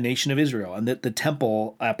of the nation of Israel, and the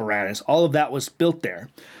temple apparatus. All of that was built there.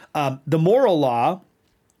 The moral law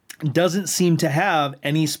doesn't seem to have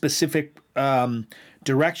any specific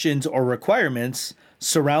directions or requirements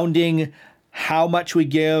surrounding how much we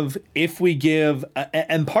give, if we give.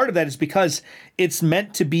 And part of that is because it's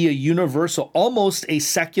meant to be a universal, almost a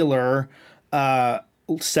secular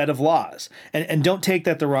set of laws. And don't take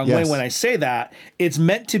that the wrong way when I say that. It's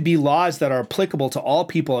meant to be laws that are applicable to all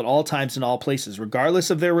people at all times and all places,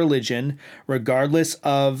 regardless of their religion, regardless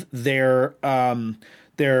of their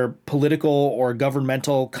political or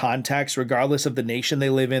governmental context, regardless of the nation they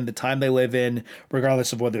live in, the time they live in,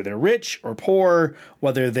 regardless of whether they're rich or poor,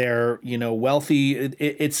 whether they're, wealthy.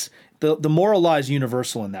 It's the moral law is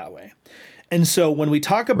universal in that way. And so when we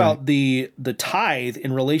talk about the tithe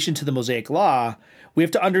in relation to the Mosaic law, we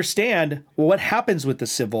have to understand, well, what happens with the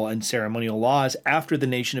civil and ceremonial laws after the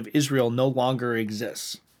nation of Israel no longer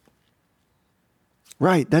exists?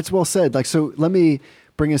 Right. That's well said. So let me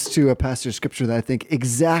bring us to a passage of scripture that I think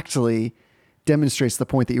exactly demonstrates the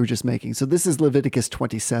point that you were just making. So this is Leviticus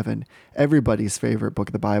 27, everybody's favorite book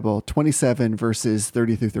of the Bible, 27 verses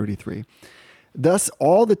 30 through 33. Thus,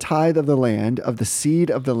 all the tithe of the land, of the seed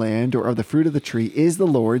of the land, or of the fruit of the tree is the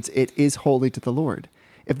Lord's. It is holy to the Lord.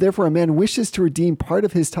 If therefore a man wishes to redeem part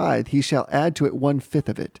of his tithe, he shall add to it 1/5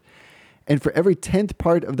 of it. And for every 10th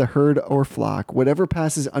part of the herd or flock, whatever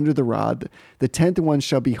passes under the rod, the 10th one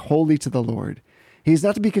shall be holy to the Lord. He is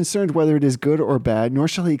not to be concerned whether it is good or bad, nor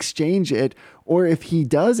shall he exchange it, or if he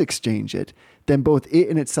does exchange it, then both it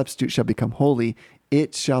and its substitute shall become holy.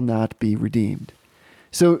 It shall not be redeemed.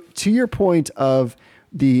 So to your point of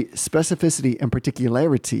the specificity and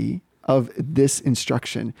particularity of this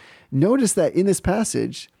instruction, notice that in this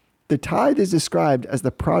passage, the tithe is described as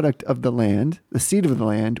the product of the land, the seed of the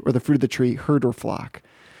land, or the fruit of the tree, herd or flock.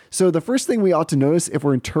 So the first thing we ought to notice if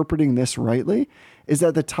we're interpreting this rightly is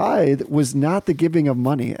that the tithe was not the giving of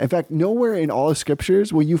money. In fact, nowhere in all of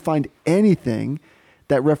scriptures will you find anything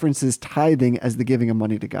that references tithing as the giving of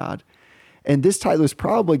money to God. And this tithe was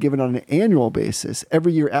probably given on an annual basis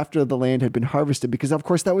every year after the land had been harvested, because of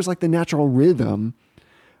course that was like the natural rhythm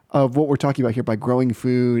of what we're talking about here by growing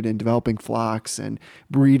food and developing flocks and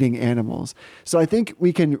breeding animals. So I think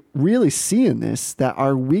we can really see in this that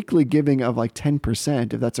our weekly giving of like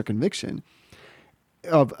 10%, if that's our conviction,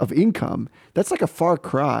 of income, that's like a far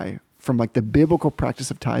cry from like the biblical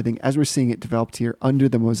practice of tithing as we're seeing it developed here under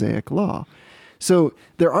the Mosaic law. So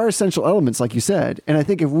there are essential elements, like you said, and I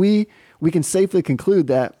think if we can safely conclude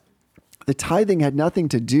that the tithing had nothing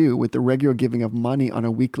to do with the regular giving of money on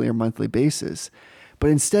a weekly or monthly basis, but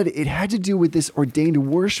instead it had to do with this ordained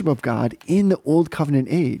worship of God in the Old Covenant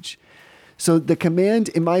age. So the command,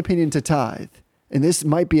 in my opinion, to tithe, and this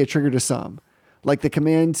might be a trigger to some, like the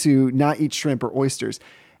command to not eat shrimp or oysters,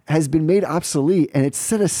 has been made obsolete, and it's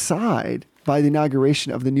set aside by the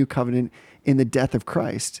inauguration of the new covenant in the death of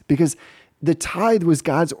Christ. Because the tithe was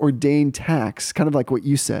God's ordained tax, kind of like what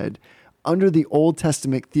you said, under the Old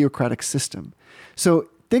Testament theocratic system. So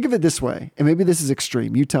think of it this way, and maybe this is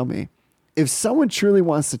extreme, you tell me. If someone truly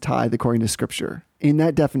wants to tithe according to Scripture, in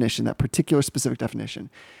that definition, that particular specific definition,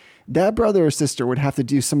 that brother or sister would have to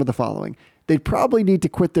do some of the following. They'd probably need to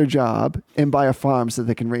quit their job and buy a farm so that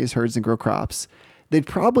they can raise herds and grow crops. They'd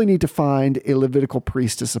probably need to find a Levitical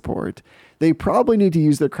priest to support. They probably need to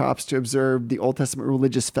use their crops to observe the Old Testament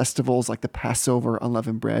religious festivals like the Passover,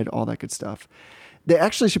 unleavened bread, all that good stuff. They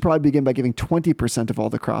actually should probably begin by giving 20% of all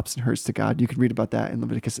the crops and herds to God. You can read about that in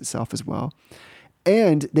Leviticus itself as well.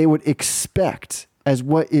 And they would expect, as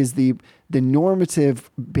what is the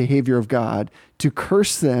normative behavior of God, to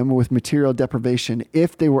curse them with material deprivation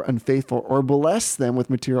if they were unfaithful, or bless them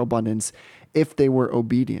with material abundance if they were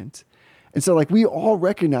obedient. And so, like, we all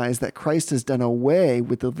recognize that Christ has done away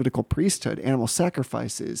with the Levitical priesthood, animal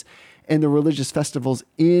sacrifices, and the religious festivals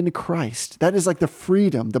in Christ. That is like the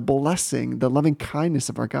freedom, the blessing, the loving kindness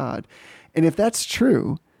of our God. And if that's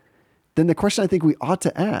true, then the question I think we ought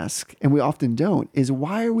to ask, and we often don't, is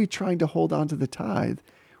why are we trying to hold on to the tithe,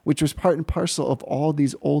 which was part and parcel of all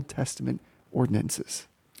these Old Testament ordinances?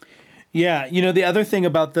 Yeah, you know, the other thing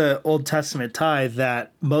about the Old Testament tithe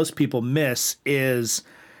that most people miss is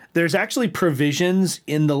there's actually provisions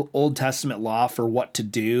in the Old Testament law for what to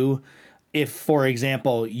do if, for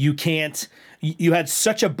example, you had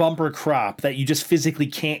such a bumper crop that you just physically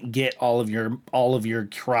can't get all of your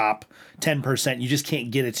crop 10%. You just can't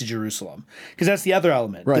get it to Jerusalem, because that's the other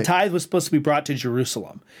element. Right. The tithe was supposed to be brought to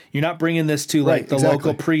Jerusalem. You're not bringing this to like the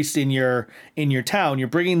local priest in your town. You're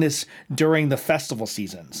bringing this during the festival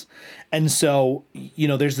seasons. And so, you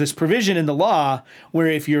know, there's this provision in the law where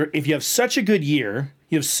if you have such a good year,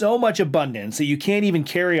 you have so much abundance that you can't even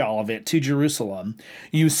carry all of it to Jerusalem,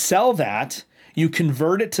 you sell that, you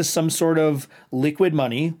convert it to some sort of liquid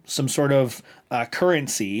money, some sort of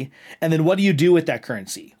currency, and then what do you do with that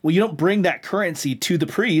currency? Well, you don't bring that currency to the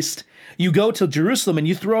priest. You go to Jerusalem and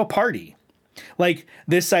you throw a party. Like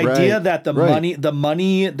this idea that the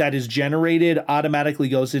money that is generated automatically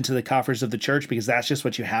goes into the coffers of the church because that's just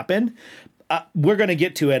what you happen. We're going to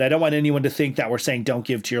get to it. I don't want anyone to think that we're saying don't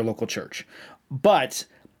give to your local church. But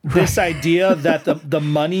this idea that the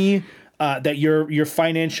money, that your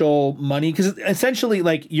financial money, because essentially,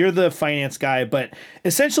 like, you're the finance guy, but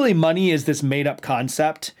essentially money is this made up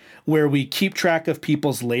concept where we keep track of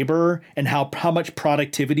people's labor and how much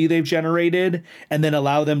productivity they've generated, and then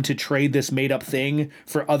allow them to trade this made up thing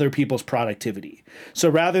for other people's productivity. So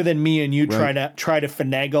rather than me and you try to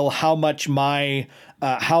finagle how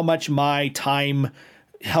much my time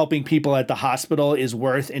helping people at the hospital is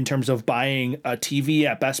worth in terms of buying a TV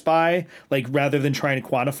at Best Buy, like, rather than trying to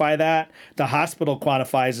quantify that, the hospital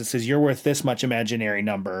quantifies it, says you're worth this much imaginary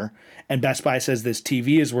number, and Best Buy says this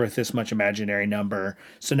TV is worth this much imaginary number,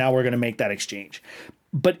 so now we're going to make that exchange.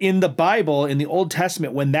 But in the Bible, in the Old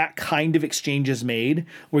Testament, when that kind of exchange is made,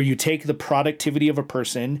 where you take the productivity of a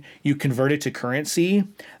person, you convert it to currency,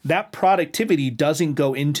 that productivity doesn't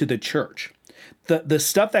go into the church. the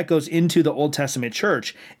stuff that goes into the Old Testament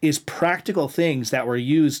church is practical things that were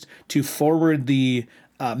used to forward the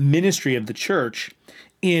ministry of the church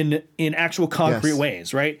in actual concrete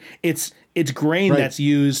ways, right? It's grain that's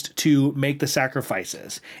used to make the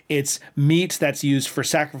sacrifices. It's meat that's used for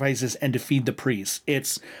sacrifices and to feed the priests.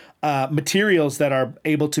 It's materials that are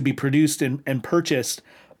able to be produced and purchased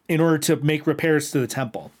in order to make repairs to the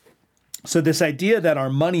temple. So this idea that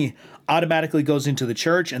our money automatically goes into the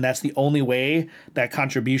church and that's the only way that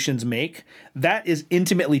contributions make, that is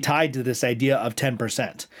intimately tied to this idea of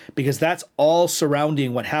 10%, because that's all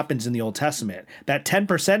surrounding what happens in the Old Testament. That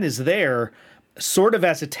 10% is there sort of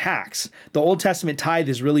as a tax. The Old Testament tithe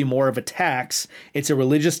is really more of a tax. It's a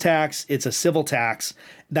religious tax. It's a civil tax.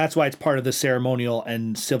 That's why it's part of the ceremonial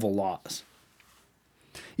and civil laws.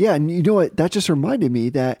 Yeah, and you know what? That just reminded me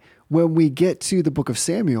that when we get to the book of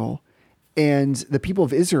Samuel, and the people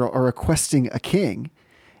of Israel are requesting a king,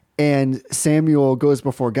 and Samuel goes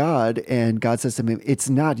before God, and God says to him, it's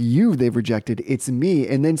not you they've rejected, it's me.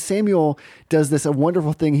 And then Samuel does this a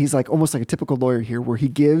wonderful thing. He's like almost like a typical lawyer here, where he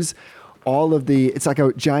gives all of it's like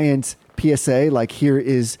a giant PSA, like here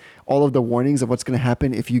is all of the warnings of what's going to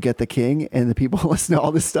happen if you get the king, and the people listen to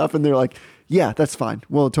all this stuff and they're like, yeah, that's fine.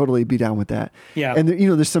 We'll totally be down with that. Yeah. And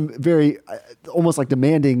there's some very almost like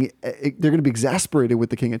demanding, they're going to be exasperated with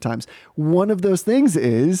the king at times. One of those things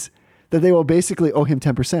is that they will basically owe him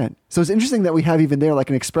 10%. So it's interesting that we have even there like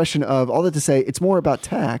an expression of all that to say it's more about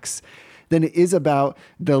tax than it is about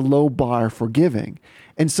the low bar for giving.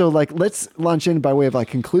 And so like, let's launch in by way of like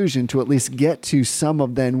conclusion to at least get to some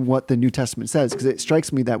of then what the New Testament says. Because it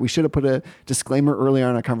strikes me that we should have put a disclaimer earlier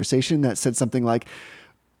in our conversation that said something like,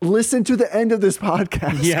 listen to the end of this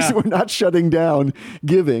podcast, because we're not shutting down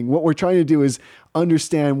giving. What we're trying to do is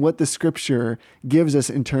understand what the scripture gives us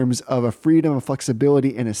in terms of a freedom, a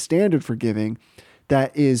flexibility, and a standard for giving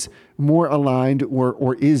that is more aligned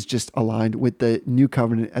or is just aligned with the new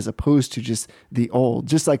covenant as opposed to just the old,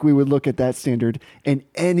 just like we would look at that standard in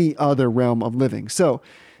any other realm of living. So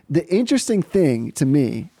the interesting thing to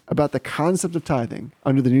me about the concept of tithing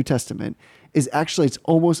under the New Testament is actually it's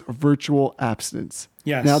almost virtual abstinence.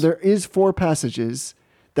 Yes. Now there is 4 passages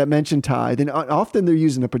that mention tithe, and often they're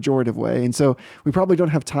used in a pejorative way. And so we probably don't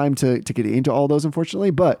have time to get into all those,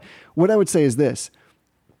 unfortunately. But what I would say is this: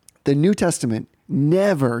 the New Testament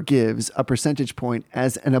never gives a percentage point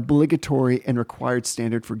as an obligatory and required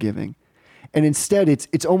standard for giving. And instead,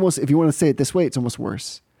 it's almost, if you want to say it this way, it's almost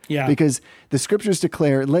worse. Yeah. Because the scriptures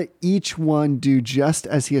declare, let each one do just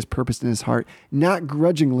as he has purposed in his heart, not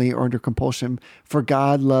grudgingly or under compulsion, for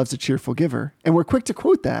God loves a cheerful giver. And we're quick to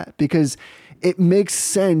quote that because it makes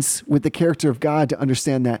sense with the character of God to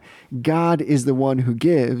understand that God is the one who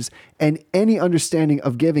gives, and any understanding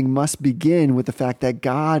of giving must begin with the fact that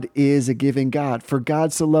God is a giving God. For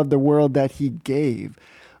God so loved the world that he gave.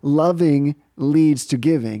 Loving leads to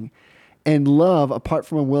giving. And love, apart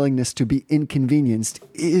from a willingness to be inconvenienced,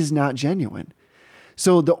 is not genuine.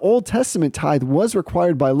 So the Old Testament tithe was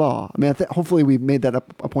required by law. I mean, hopefully we've made that a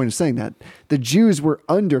point of saying that. The Jews were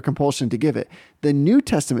under compulsion to give it. The New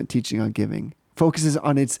Testament teaching on giving focuses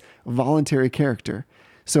on its voluntary character.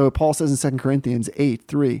 So Paul says in 2 Corinthians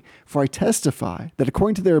 8:3, for I testify that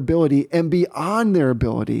according to their ability and beyond their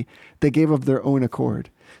ability, they gave of their own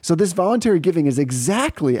accord. So this voluntary giving is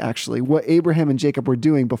exactly actually what Abraham and Jacob were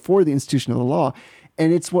doing before the institution of the law.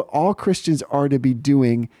 And it's what all Christians are to be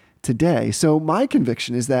doing today. So my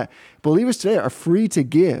conviction is that believers today are free to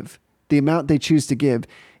give the amount they choose to give.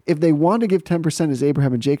 If they want to give 10% as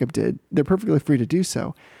Abraham and Jacob did, they're perfectly free to do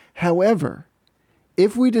so. However,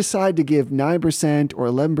 if we decide to give 9% or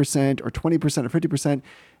 11% or 20% or 50%,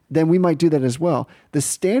 then we might do that as well. The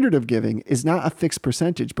standard of giving is not a fixed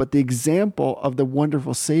percentage, but the example of the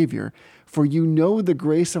wonderful Savior. For you know the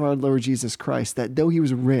grace of our Lord Jesus Christ, that though he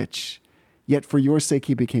was rich, yet for your sake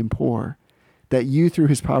he became poor, that you through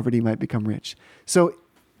his poverty might become rich. So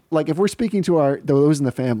like if we're speaking to those in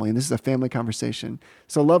the family, and this is a family conversation,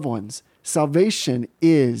 so loved ones, salvation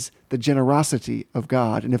is the generosity of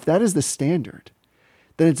God. And if that is the standard,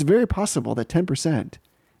 then it's very possible that 10%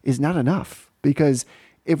 is not enough, because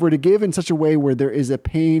if we're to give in such a way where there is a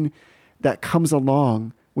pain that comes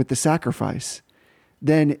along with the sacrifice,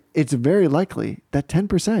 then it's very likely that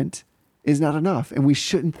 10% is not enough, and we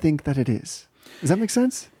shouldn't think that it is. Does that make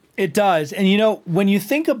sense? It does. And when you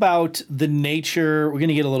think about the nature, we're going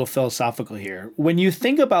to get a little philosophical here. When you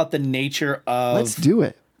think about the nature of Let's do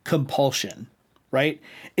it. Compulsion, right?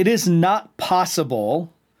 It is not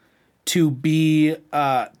possible to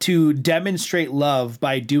demonstrate love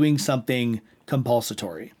by doing something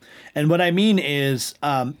compulsory. And what I mean is,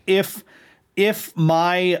 if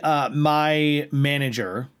my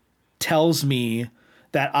manager tells me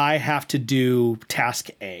that I have to do task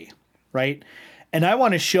A, right? And I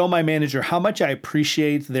want to show my manager how much I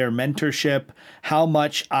appreciate their mentorship, how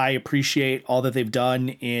much I appreciate all that they've done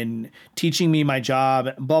in teaching me my job,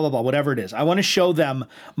 blah, blah, blah, whatever it is. I want to show them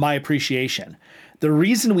my appreciation. The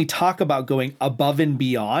reason we talk about going above and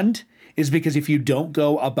beyond is because if you don't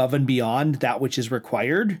go above and beyond that which is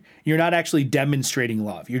required, you're not actually demonstrating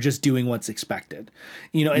love. You're just doing what's expected.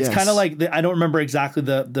 You know, it's kind of like, I don't remember exactly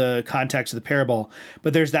the context of the parable,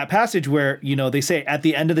 but there's that passage where, you know, they say at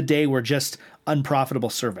the end of the day, we're just unprofitable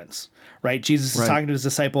servants, right? Jesus is talking to his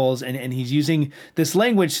disciples and he's using this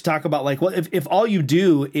language to talk about like, well, if all you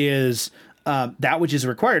do is that which is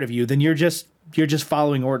required of you, then you're just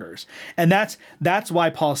following orders. And that's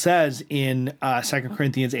why Paul says in 2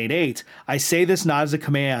 Corinthians 8:8, I say this not as a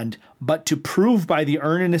command, but to prove by the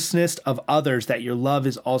earnestness of others that your love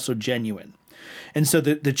is also genuine. And so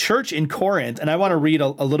the church in Corinth, and I want to read a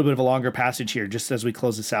little bit of a longer passage here just as we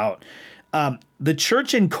close this out. The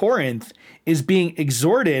church in Corinth is being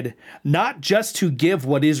exhorted not just to give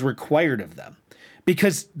what is required of them,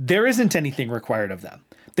 because there isn't anything required of them.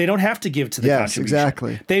 They don't have to give to the contribution.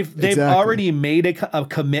 Exactly. They've already made a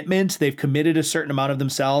commitment. They've committed a certain amount of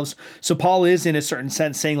themselves. So Paul is in a certain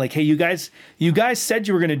sense saying like, hey, you guys said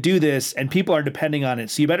you were going to do this and people are depending on it.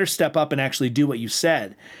 So you better step up and actually do what you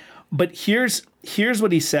said. But here's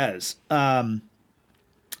what he says.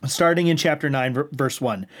 Starting in chapter 9, verse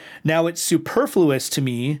 1. Now it's superfluous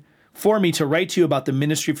for me to write to you about the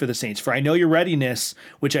ministry for the saints, for I know your readiness,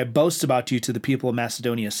 which I boast about you to the people of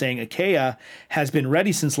Macedonia, saying Achaia has been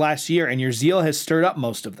ready since last year, and your zeal has stirred up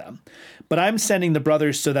most of them. But I'm sending the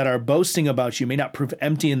brothers so that our boasting about you may not prove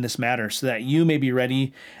empty in this matter, so that you may be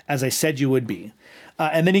ready as I said you would be.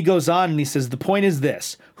 And then he goes on and he says, the point is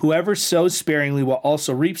this, whoever sows sparingly will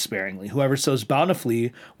also reap sparingly. Whoever sows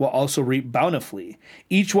bountifully will also reap bountifully.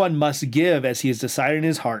 Each one must give as he has decided in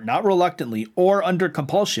his heart, not reluctantly or under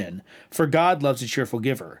compulsion, for God loves a cheerful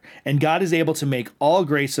giver. And God is able to make all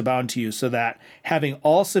grace abound to you, so that having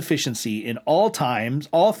all sufficiency in all times,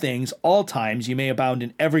 all things, all times, you may abound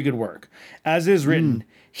in every good work. As it is written,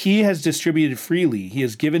 He has distributed freely. He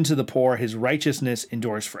has given to the poor. His righteousness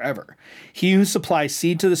endures forever. He who supplies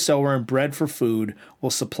seed to the sower and bread for food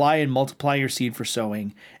will supply and multiply your seed for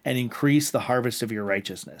sowing and increase the harvest of your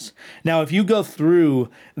righteousness. Now, if you go through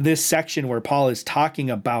this section where Paul is talking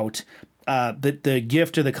about the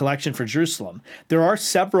gift or the collection for Jerusalem, there are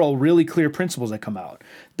several really clear principles that come out.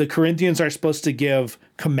 The Corinthians are supposed to give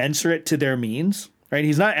commensurate to their means. Right?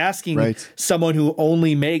 He's not asking someone who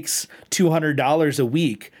only makes $200 a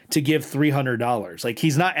week to give $300. Like,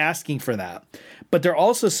 he's not asking for that. But they're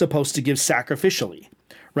also supposed to give sacrificially,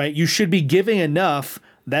 right? You should be giving enough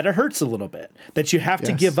that it hurts a little bit, that you have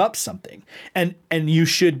to give up something. And you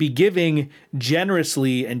should be giving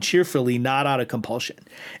generously and cheerfully, not out of compulsion.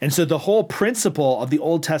 And so the whole principle of the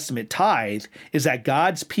Old Testament tithe is that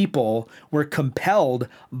God's people were compelled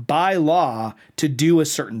by law to do a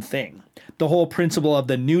certain thing. The whole principle of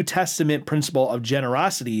the New Testament principle of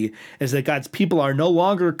generosity is that God's people are no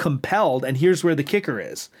longer compelled, and here's where the kicker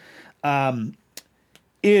is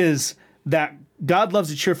that God loves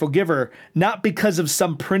a cheerful giver, not because of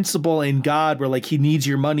some principle in God where like he needs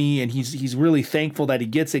your money and he's really thankful that he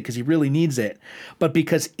gets it because he really needs it, but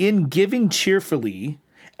because in giving cheerfully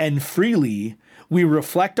and freely, we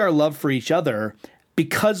reflect our love for each other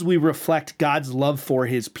because we reflect God's love for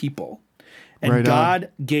his people. And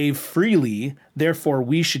God gave freely, therefore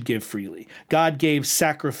we should give freely. God gave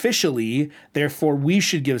sacrificially, therefore we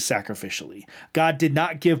should give sacrificially. God did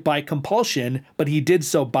not give by compulsion, but he did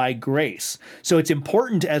so by grace. So it's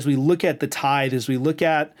important as we look at the tithe, as we look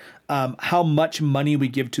at how much money we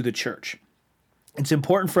give to the church. It's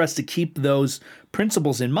important for us to keep those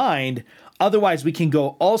principles in mind. Otherwise, we can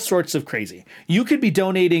go all sorts of crazy. You could be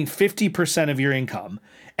donating 50% of your income.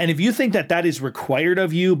 And if you think that that is required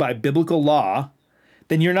of you by biblical law,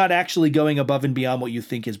 then you're not actually going above and beyond what you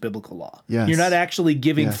think is biblical law. Yes. You're not actually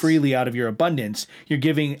giving freely out of your abundance. You're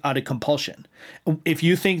giving out of compulsion. If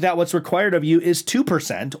you think that what's required of you is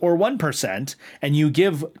 2% or 1%, and you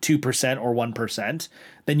give 2% or 1%,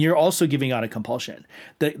 then you're also giving out of compulsion.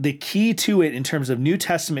 The key to it in terms of New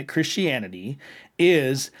Testament Christianity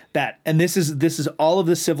is that, and this is all of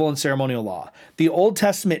the civil and ceremonial law. The Old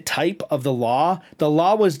Testament type of the law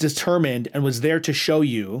was determined and was there to show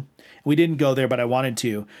you, we didn't go there, but I wanted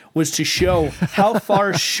to, was to show how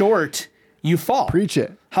far short you fall. Preach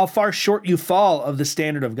it. How far short you fall of the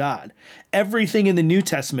standard of God. Everything in the New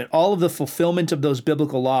Testament, all of the fulfillment of those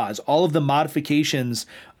biblical laws, all of the modifications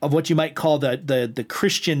of what you might call the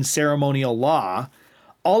Christian ceremonial law,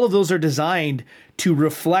 All of those are designed to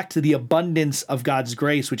reflect the abundance of God's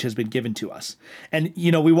grace, which has been given to us. And,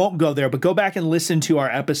 we won't go there, but go back and listen to our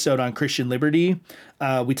episode on Christian liberty.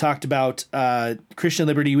 We talked about Christian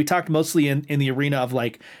liberty. We talked mostly in the arena of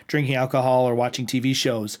like drinking alcohol or watching TV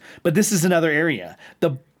shows, but this is another area.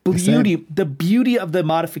 The beauty of the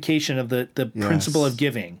modification of the Yes. principle of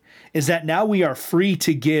giving is that now we are free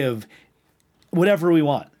to give whatever we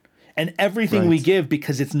want. And everything we Right. give,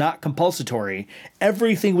 because it's not compulsory,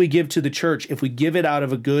 everything we give to the church, if we give it out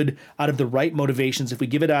of the right motivations, if we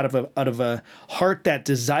give it out of a heart that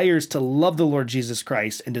desires to love the Lord Jesus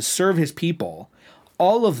Christ and to serve his people,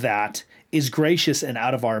 all of that is gracious and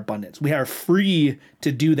out of our abundance. We are free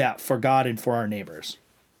to do that for God and for our neighbors.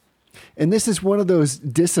 And this is one of those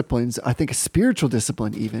disciplines, I think a spiritual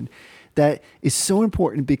discipline even, that is so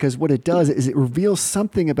important because what it does is it reveals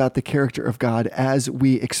something about the character of God as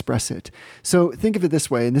we express it. So think of it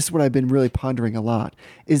this way, and this is what I've been really pondering a lot,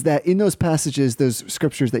 is that in those passages, those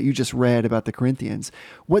scriptures that you just read about the Corinthians,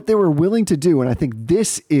 what they were willing to do, and I think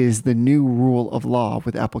this is the new rule of law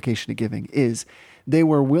with application to giving, is they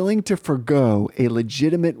were willing to forgo a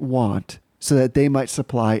legitimate want so that they might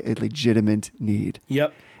supply a legitimate need.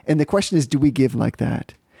 Yep. And the question is, do we give like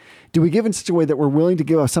that? Do we give in such a way that we're willing to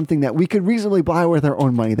give up something that we could reasonably buy with our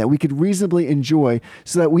own money, that we could reasonably enjoy,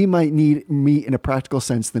 so that we might meet in a practical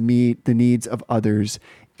sense the needs of others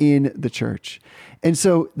in the church? And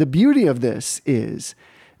so the beauty of this is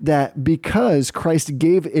that because Christ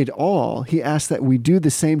gave it all, he asks that we do the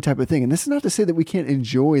same type of thing. And this is not to say that we can't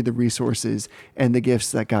enjoy the resources and the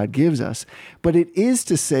gifts that God gives us, but it is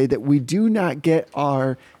to say that we do not get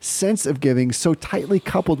our sense of giving so tightly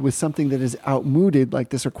coupled with something that is outmoded, like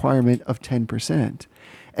this requirement of 10%.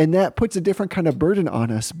 And that puts a different kind of burden on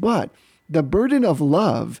us. But the burden of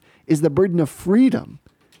love is the burden of freedom.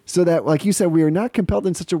 So that, like you said, we are not compelled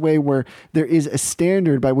in such a way where there is a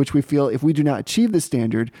standard by which we feel if we do not achieve the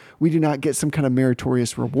standard, we do not get some kind of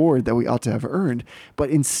meritorious reward that we ought to have earned. But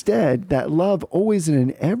instead, that love always and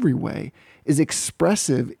in every way is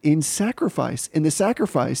expressive in sacrifice. And the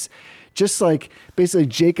sacrifice, just like basically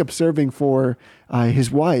Jacob serving for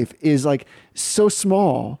his wife, is like so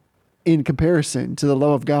small in comparison to the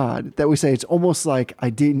love of God that we say it's almost like I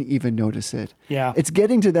didn't even notice it. Yeah. It's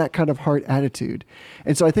getting to that kind of heart attitude.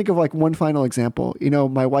 And so I think of like one final example.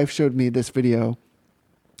 My wife showed me this video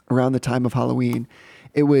around the time of Halloween.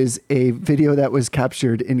 It was a video that was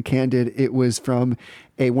captured in Candid. It was from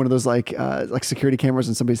one of those like security cameras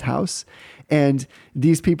in somebody's house. And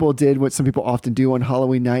these people did what some people often do on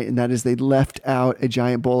Halloween night, and that is they left out a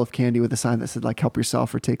giant bowl of candy with a sign that said like, help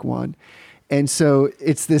yourself or take one. And so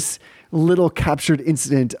it's this little captured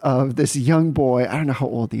incident of this young boy. I don't know how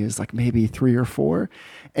old he is, like maybe 3 or 4.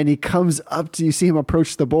 And he comes up to, you see him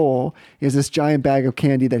approach the bowl. He has this giant bag of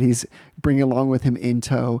candy that he's bringing along with him in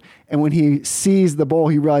tow. And when he sees the bowl,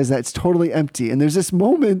 he realizes that it's totally empty. And there's this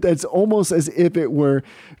moment that's almost as if it were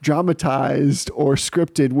dramatized or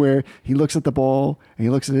scripted, where he looks at the bowl and he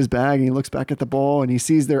looks at his bag and he looks back at the bowl and he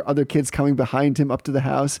sees there are other kids coming behind him up to the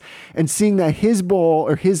house, and seeing that his bowl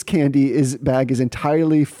or his candy bag is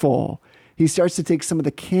entirely full. He starts to take some of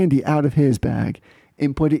the candy out of his bag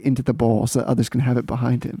and put it into the bowl so that others can have it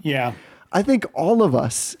behind him. Yeah. I think all of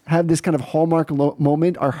us have this kind of hallmark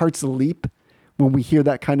moment. Our hearts leap when we hear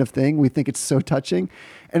that kind of thing. We think it's so touching.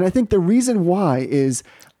 And I think the reason why is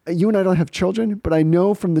you and I don't have children, but I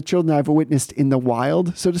know from the children I've witnessed in the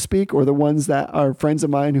wild, so to speak, or the ones that are friends of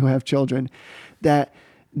mine who have children, that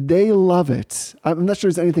they love it. I'm not sure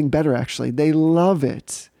there's anything better, actually. They love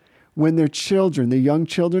it when their young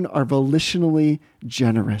children, are volitionally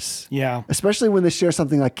generous. Yeah. Especially when they share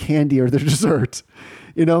something like candy or their dessert,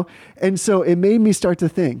 And so it made me start to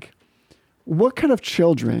think, what kind of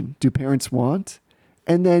children do parents want?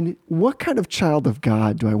 And then what kind of child of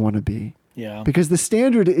God do I want to be? Yeah. Because the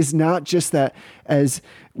standard is not just that as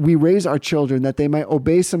we raise our children, that they might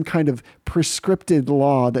obey some kind of prescripted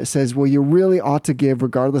law that says, well, you really ought to give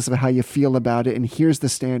regardless of how you feel about it, and here's the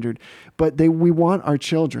standard. But we want our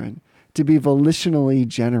children to be volitionally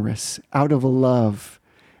generous out of love.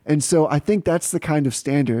 And so I think that's the kind of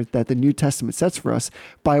standard that the New Testament sets for us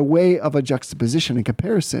by way of a juxtaposition and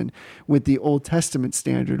comparison with the Old Testament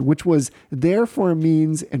standard, which was there for a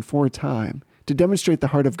means and for a time to demonstrate the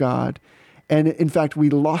heart of God. And in fact, we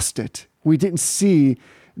lost it. We didn't see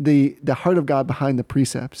the heart of God behind the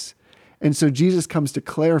precepts. And so Jesus comes to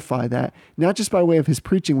clarify that, not just by way of his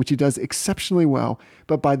preaching, which he does exceptionally well,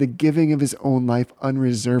 but by the giving of his own life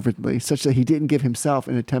unreservedly, such that he didn't give himself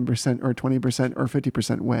in a 10% or 20% or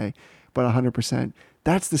 50% way, but 100%.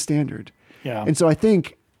 That's the standard. Yeah. And so I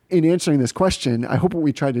think in answering this question, I hope what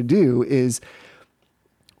we try to do is,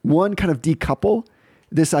 one, kind of decouple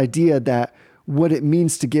this idea that what it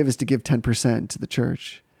means to give is to give 10% to the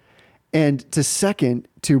church. And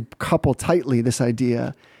to couple tightly this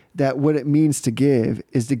idea that what it means to give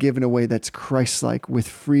is to give in a way that's Christ-like, with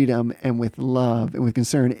freedom and with love and with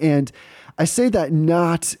concern. And I say that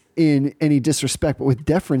not in any disrespect, but with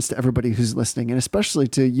deference to everybody who's listening, and especially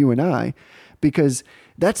to you and I, because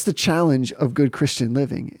that's the challenge of good Christian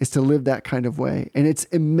living, is to live that kind of way. And it's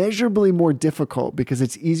immeasurably more difficult because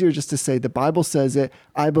it's easier just to say, the Bible says it,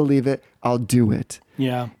 I believe it, I'll do it.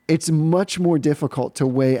 Yeah. It's much more difficult to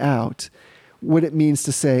weigh out what it means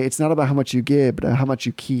to say, it's not about how much you give, but how much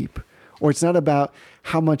you keep. Or it's not about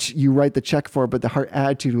how much you write the check for, but the heart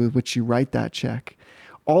attitude with which you write that check.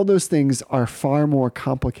 All those things are far more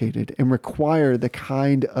complicated and require the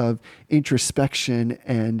kind of introspection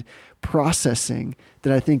and processing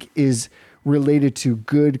that I think is related to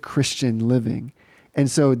good Christian living. And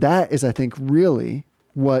so that is, I think, really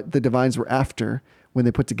what the divines were after when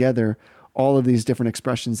they put together all of these different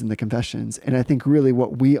expressions in the confessions. And I think really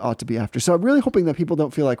what we ought to be after. So I'm really hoping that people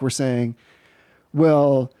don't feel like we're saying,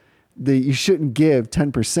 well, you shouldn't give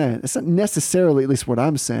 10%. It's not necessarily at least what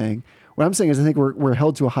I'm saying. What I'm saying is I think we're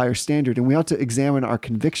held to a higher standard, and we ought to examine our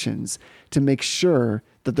convictions to make sure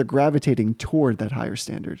that they're gravitating toward that higher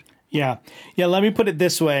standard. Yeah. Let me put it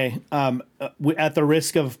this way, at the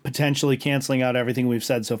risk of potentially canceling out everything we've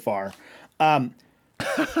said so far.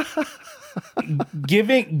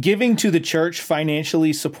 Giving to the church,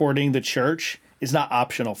 financially supporting the church, is not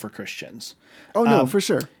optional for Christians. Oh no, for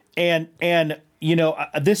sure. And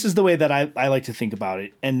this is the way that I like to think about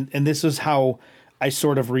it, and this is how I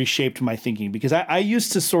sort of reshaped my thinking, because I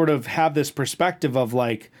used to sort of have this perspective of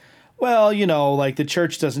like, well, like the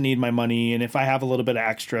church doesn't need my money, and if I have a little bit of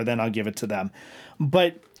extra, then I'll give it to them.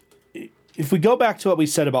 But if we go back to what we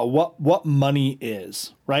said about what money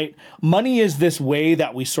is, right? Money is this way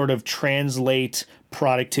that we sort of translate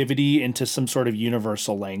productivity into some sort of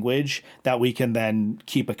universal language that we can then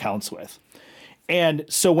keep accounts with. And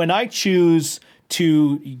so when I choose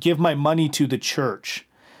to give my money to the church,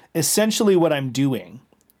 essentially what I'm doing,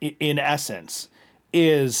 in essence,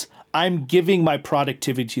 is I'm giving my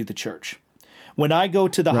productivity to the church. When I go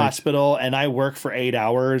to the hospital and I work for 8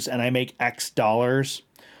 hours and I make X dollars,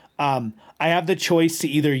 I have the choice to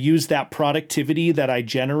either use that productivity that I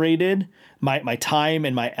generated, my time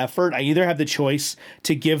and my effort. I either have the choice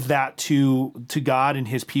to give that to God and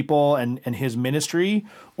his people and his ministry,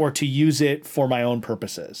 or to use it for my own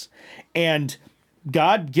purposes. And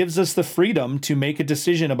God gives us the freedom to make a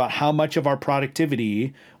decision about how much of our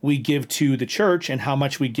productivity we give to the church and how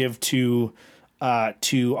much we give to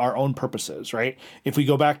our own purposes, right? If we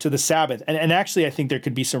go back to the Sabbath, and actually I think there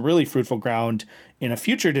could be some really fruitful ground in a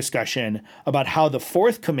future discussion about how the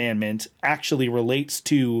fourth commandment actually relates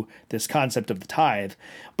to this concept of the tithe.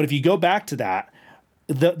 But if you go back to that,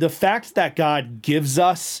 the fact that God gives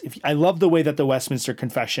us, I love the way that the Westminster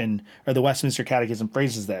Confession or the Westminster Catechism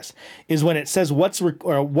phrases this, is when it says what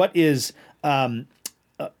are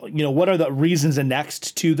the reasons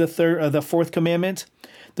annexed to the fourth commandment.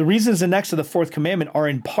 The reasons annexed to the fourth commandment are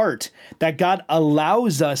in part that God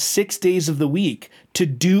allows us 6 days of the week to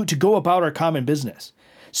go about our common business.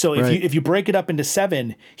 So if you break it up into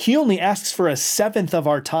 7, he only asks for a seventh of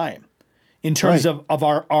our time. In terms of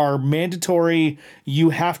our mandatory, you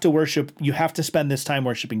have to spend this time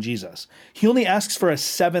worshiping Jesus. He only asks for a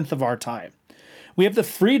seventh of our time. We have the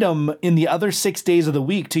freedom in the other 6 days of the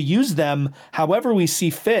week to use them however we see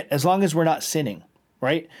fit, as long as we're not sinning,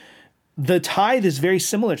 right? The tithe is very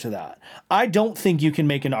similar to that. I don't think you can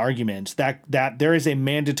make an argument that there is a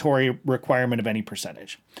mandatory requirement of any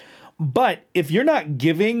percentage. But if you're not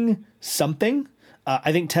giving something,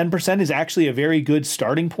 I think 10% is actually a very good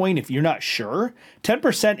starting point. If you're not sure,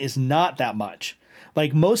 10% is not that much.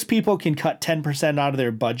 Like, most people can cut 10% out of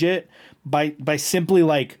their budget by simply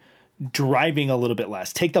like driving a little bit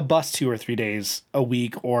less. Take the bus 2 or 3 days a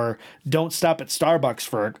week, or don't stop at Starbucks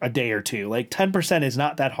for a day or two. Like, 10% is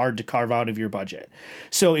not that hard to carve out of your budget.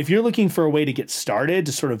 So if you're looking for a way to get started,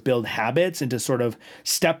 to sort of build habits and to sort of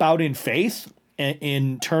step out in faith,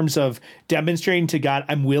 in terms of demonstrating to God,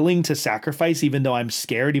 I'm willing to sacrifice, even though I'm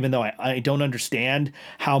scared, even though I don't understand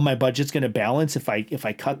how my budget's going to balance if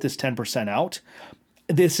I cut this 10% out.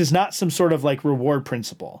 This is not some sort of like reward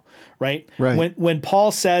principle, right? When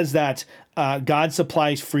Paul says that God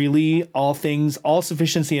supplies freely all things, all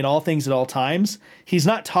sufficiency in all things at all times, he's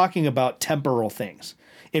not talking about temporal things.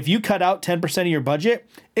 If you cut out 10% of your budget,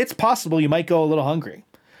 it's possible you might go a little hungry.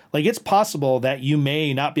 Like, it's possible that you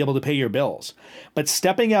may not be able to pay your bills. But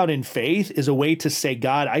stepping out in faith is a way to say,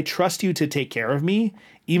 God, I trust you to take care of me,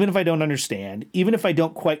 even if I don't understand, even if I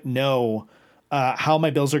don't quite know how my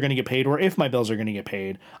bills are going to get paid or if my bills are going to get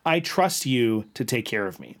paid. I trust you to take care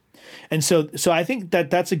of me. And so I think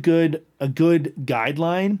that's a good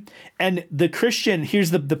guideline. And the Christian,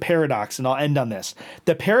 here's the paradox, and I'll end on this.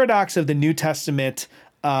 The paradox of the New Testament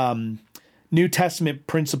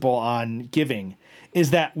principle on giving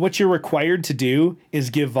is that what you're required to do is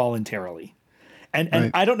give voluntarily. And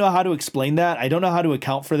Right. I don't know how to explain that. I don't know how to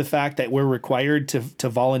account for the fact that we're required to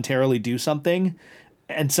voluntarily do something,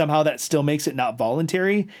 and somehow that still makes it not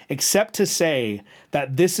voluntary, except to say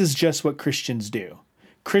that this is just what Christians do.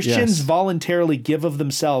 Christians Yes. voluntarily give of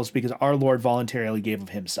themselves because our Lord voluntarily gave of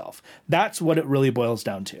himself. That's what it really boils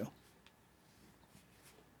down to.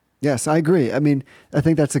 Yes, I agree. I mean, I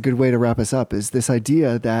think that's a good way to wrap us up, is this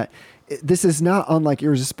idea that this is not unlike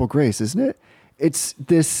irresistible grace, isn't it? It's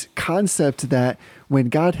this concept that when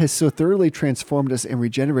God has so thoroughly transformed us and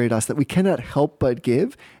regenerated us that we cannot help but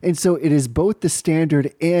give. And so it is both the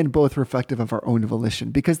standard and both reflective of our own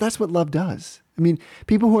volition, because that's what love does. I mean,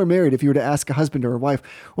 people who are married, if you were to ask a husband or a wife,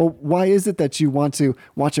 well, why is it that you want to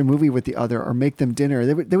watch a movie with the other or make them dinner?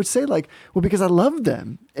 They would say like, well, because I love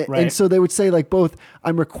them. Right. And so they would say like both,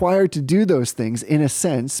 I'm required to do those things in a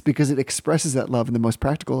sense because it expresses that love in the most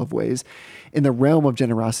practical of ways in the realm of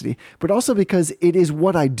generosity, but also because it is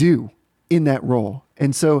what I do in that role.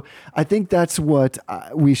 And so I think that's what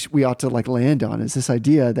we ought to like land on, is this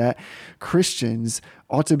idea that Christians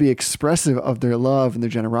ought to be expressive of their love and their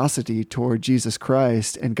generosity toward Jesus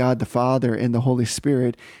Christ and God the Father and the Holy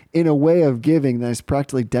Spirit in a way of giving that is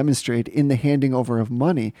practically demonstrated in the handing over of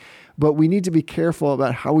money. But we need to be careful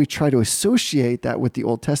about how we try to associate that with the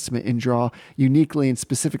Old Testament and draw uniquely and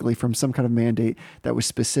specifically from some kind of mandate that was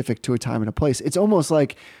specific to a time and a place. It's almost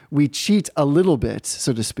like we cheat a little bit,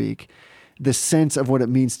 so to speak, the sense of what it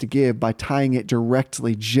means to give by tying it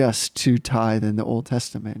directly just to tithe in the Old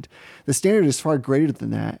Testament. The standard is far greater than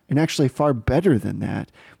that, and actually far better than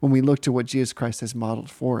that when we look to what Jesus Christ has modeled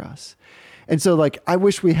for us. And so like, I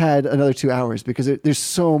wish we had another 2 hours because there's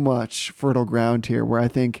so much fertile ground here where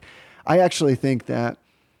I actually think that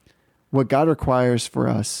what God requires for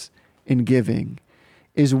us in giving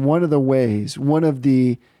is one of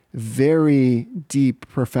the very deep,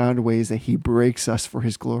 profound ways that he breaks us for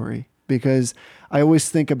his glory. Because I always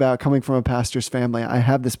think about coming from a pastor's family, I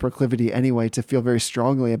have this proclivity anyway to feel very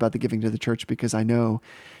strongly about the giving to the church because I know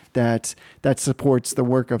that supports the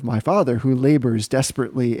work of my father, who labors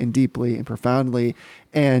desperately and deeply and profoundly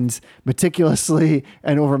and meticulously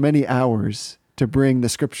and over many hours to bring the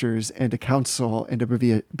scriptures and to counsel and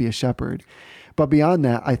to be a shepherd. But beyond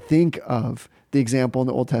that, I think of the example in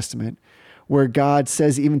the Old Testament where God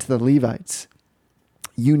says even to the Levites,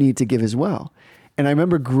 you need to give as well. And I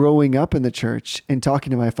remember growing up in the church and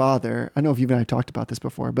talking to my father. I don't know if you and I talked about this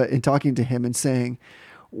before, but in talking to him and saying,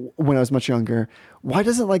 when I was much younger, why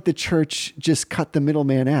doesn't like the church just cut the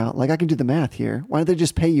middleman out? Like I can do the math here. Why don't they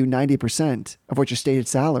just pay you 90% of what your stated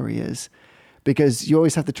salary is? Because you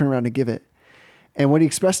always have to turn around and give it. And what he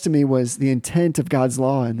expressed to me was the intent of God's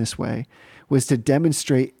law in this way was to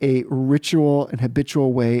demonstrate a ritual and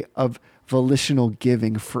habitual way of volitional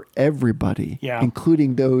giving for everybody,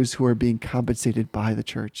 including those who are being compensated by the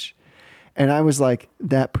church. And I was like,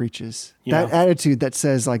 that preaches. That attitude that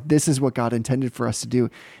says like, this is what God intended for us to do,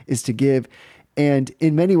 is to give. And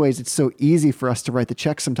in many ways, it's so easy for us to write the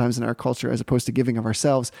check sometimes in our culture as opposed to giving of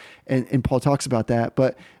ourselves. And Paul talks about that.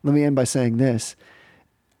 But let me end by saying this.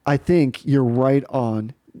 I think you're right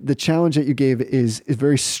on. The challenge that you gave is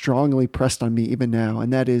very strongly pressed on me even now.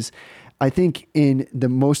 And that is, I think in the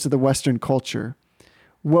most of the Western culture,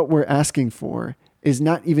 what we're asking for is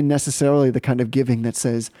not even necessarily the kind of giving that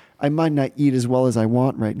says, I might not eat as well as I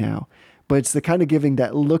want right now, but it's the kind of giving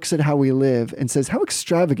that looks at how we live and says, how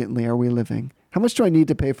extravagantly are we living? How much do I need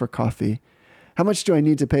to pay for coffee? How much do I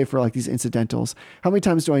need to pay for like these incidentals? How many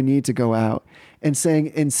times do I need to go out? And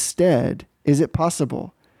saying, instead, is it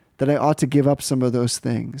possible that I ought to give up some of those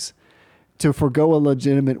things to forego a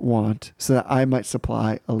legitimate want so that I might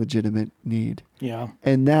supply a legitimate need? Yeah.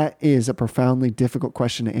 And that is a profoundly difficult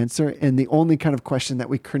question to answer. And the only kind of question that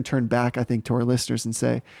we can turn back, I think, to our listeners and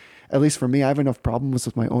say, at least for me, I have enough problems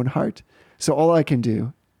with my own heart. So all I can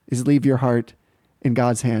do is leave your heart in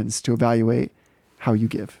God's hands to evaluate how you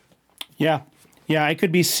give. Yeah. Yeah. I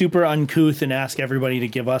could be super uncouth and ask everybody to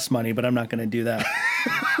give us money, but I'm not going to do that.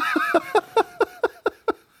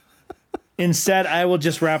 Instead, I will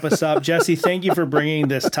just wrap us up. Jesse, thank you for bringing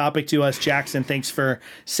this topic to us. Jackson, thanks for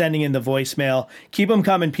sending in the voicemail. Keep them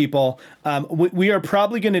coming, people. We are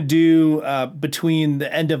probably going to do between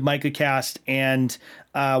the end of MicahCast and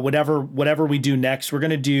whatever we do next. We're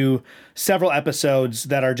going to do several episodes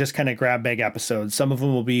that are just kind of grab bag episodes. Some of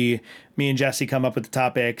them will be me and Jesse come up with the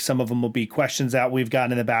topic. Some of them will be questions that we've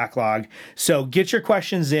gotten in the backlog. So get your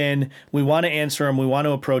questions in. We want to answer them. We want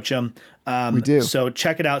to approach them. We do. So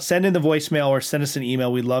check it out. Send in the voicemail or send us an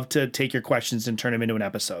email. We'd love to take your questions and turn them into an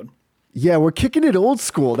episode. Yeah, we're kicking it old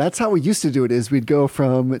school. That's how we used to do it, is we'd go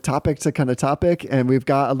from topic to kind of topic, and we've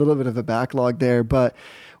got a little bit of a backlog there, but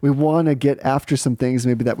we want to get after some things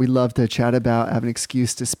maybe that we love to chat about, have an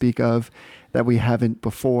excuse to speak of that we haven't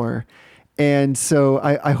before. And so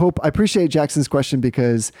I appreciate Jackson's question,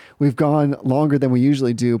 because we've gone longer than we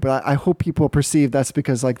usually do, but I hope people perceive that's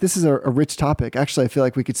because like this is a rich topic. Actually, I feel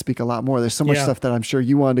like we could speak a lot more. There's so much stuff that I'm sure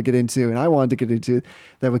you wanted to get into and I wanted to get into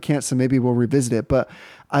that we can't, so maybe we'll revisit it. But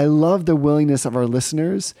I love the willingness of our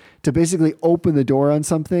listeners to basically open the door on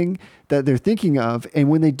something that they're thinking of. And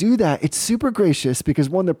when they do that, it's super gracious because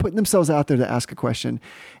one, they're putting themselves out there to ask a question.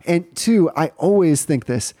 And two, I always think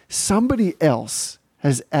this, somebody else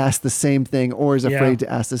has asked the same thing or is afraid to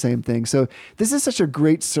ask the same thing. So this is such a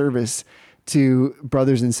great service to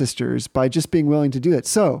brothers and sisters by just being willing to do that.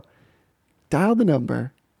 So dial the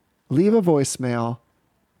number, leave a voicemail,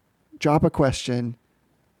 drop a question,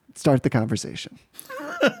 start the conversation.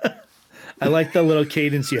 I like the little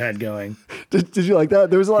cadence you had going. Did you like that?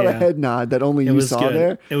 There was a lot of head nod that only you saw good.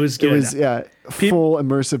 there. It was good. It was full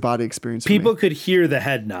immersive body experience. People could hear the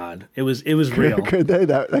head nod. It was real. Could they?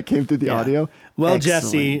 That came through the audio. Well, Excellent.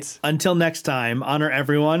 Jesse, until next time, honor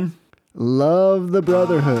everyone. Love the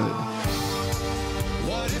brotherhood.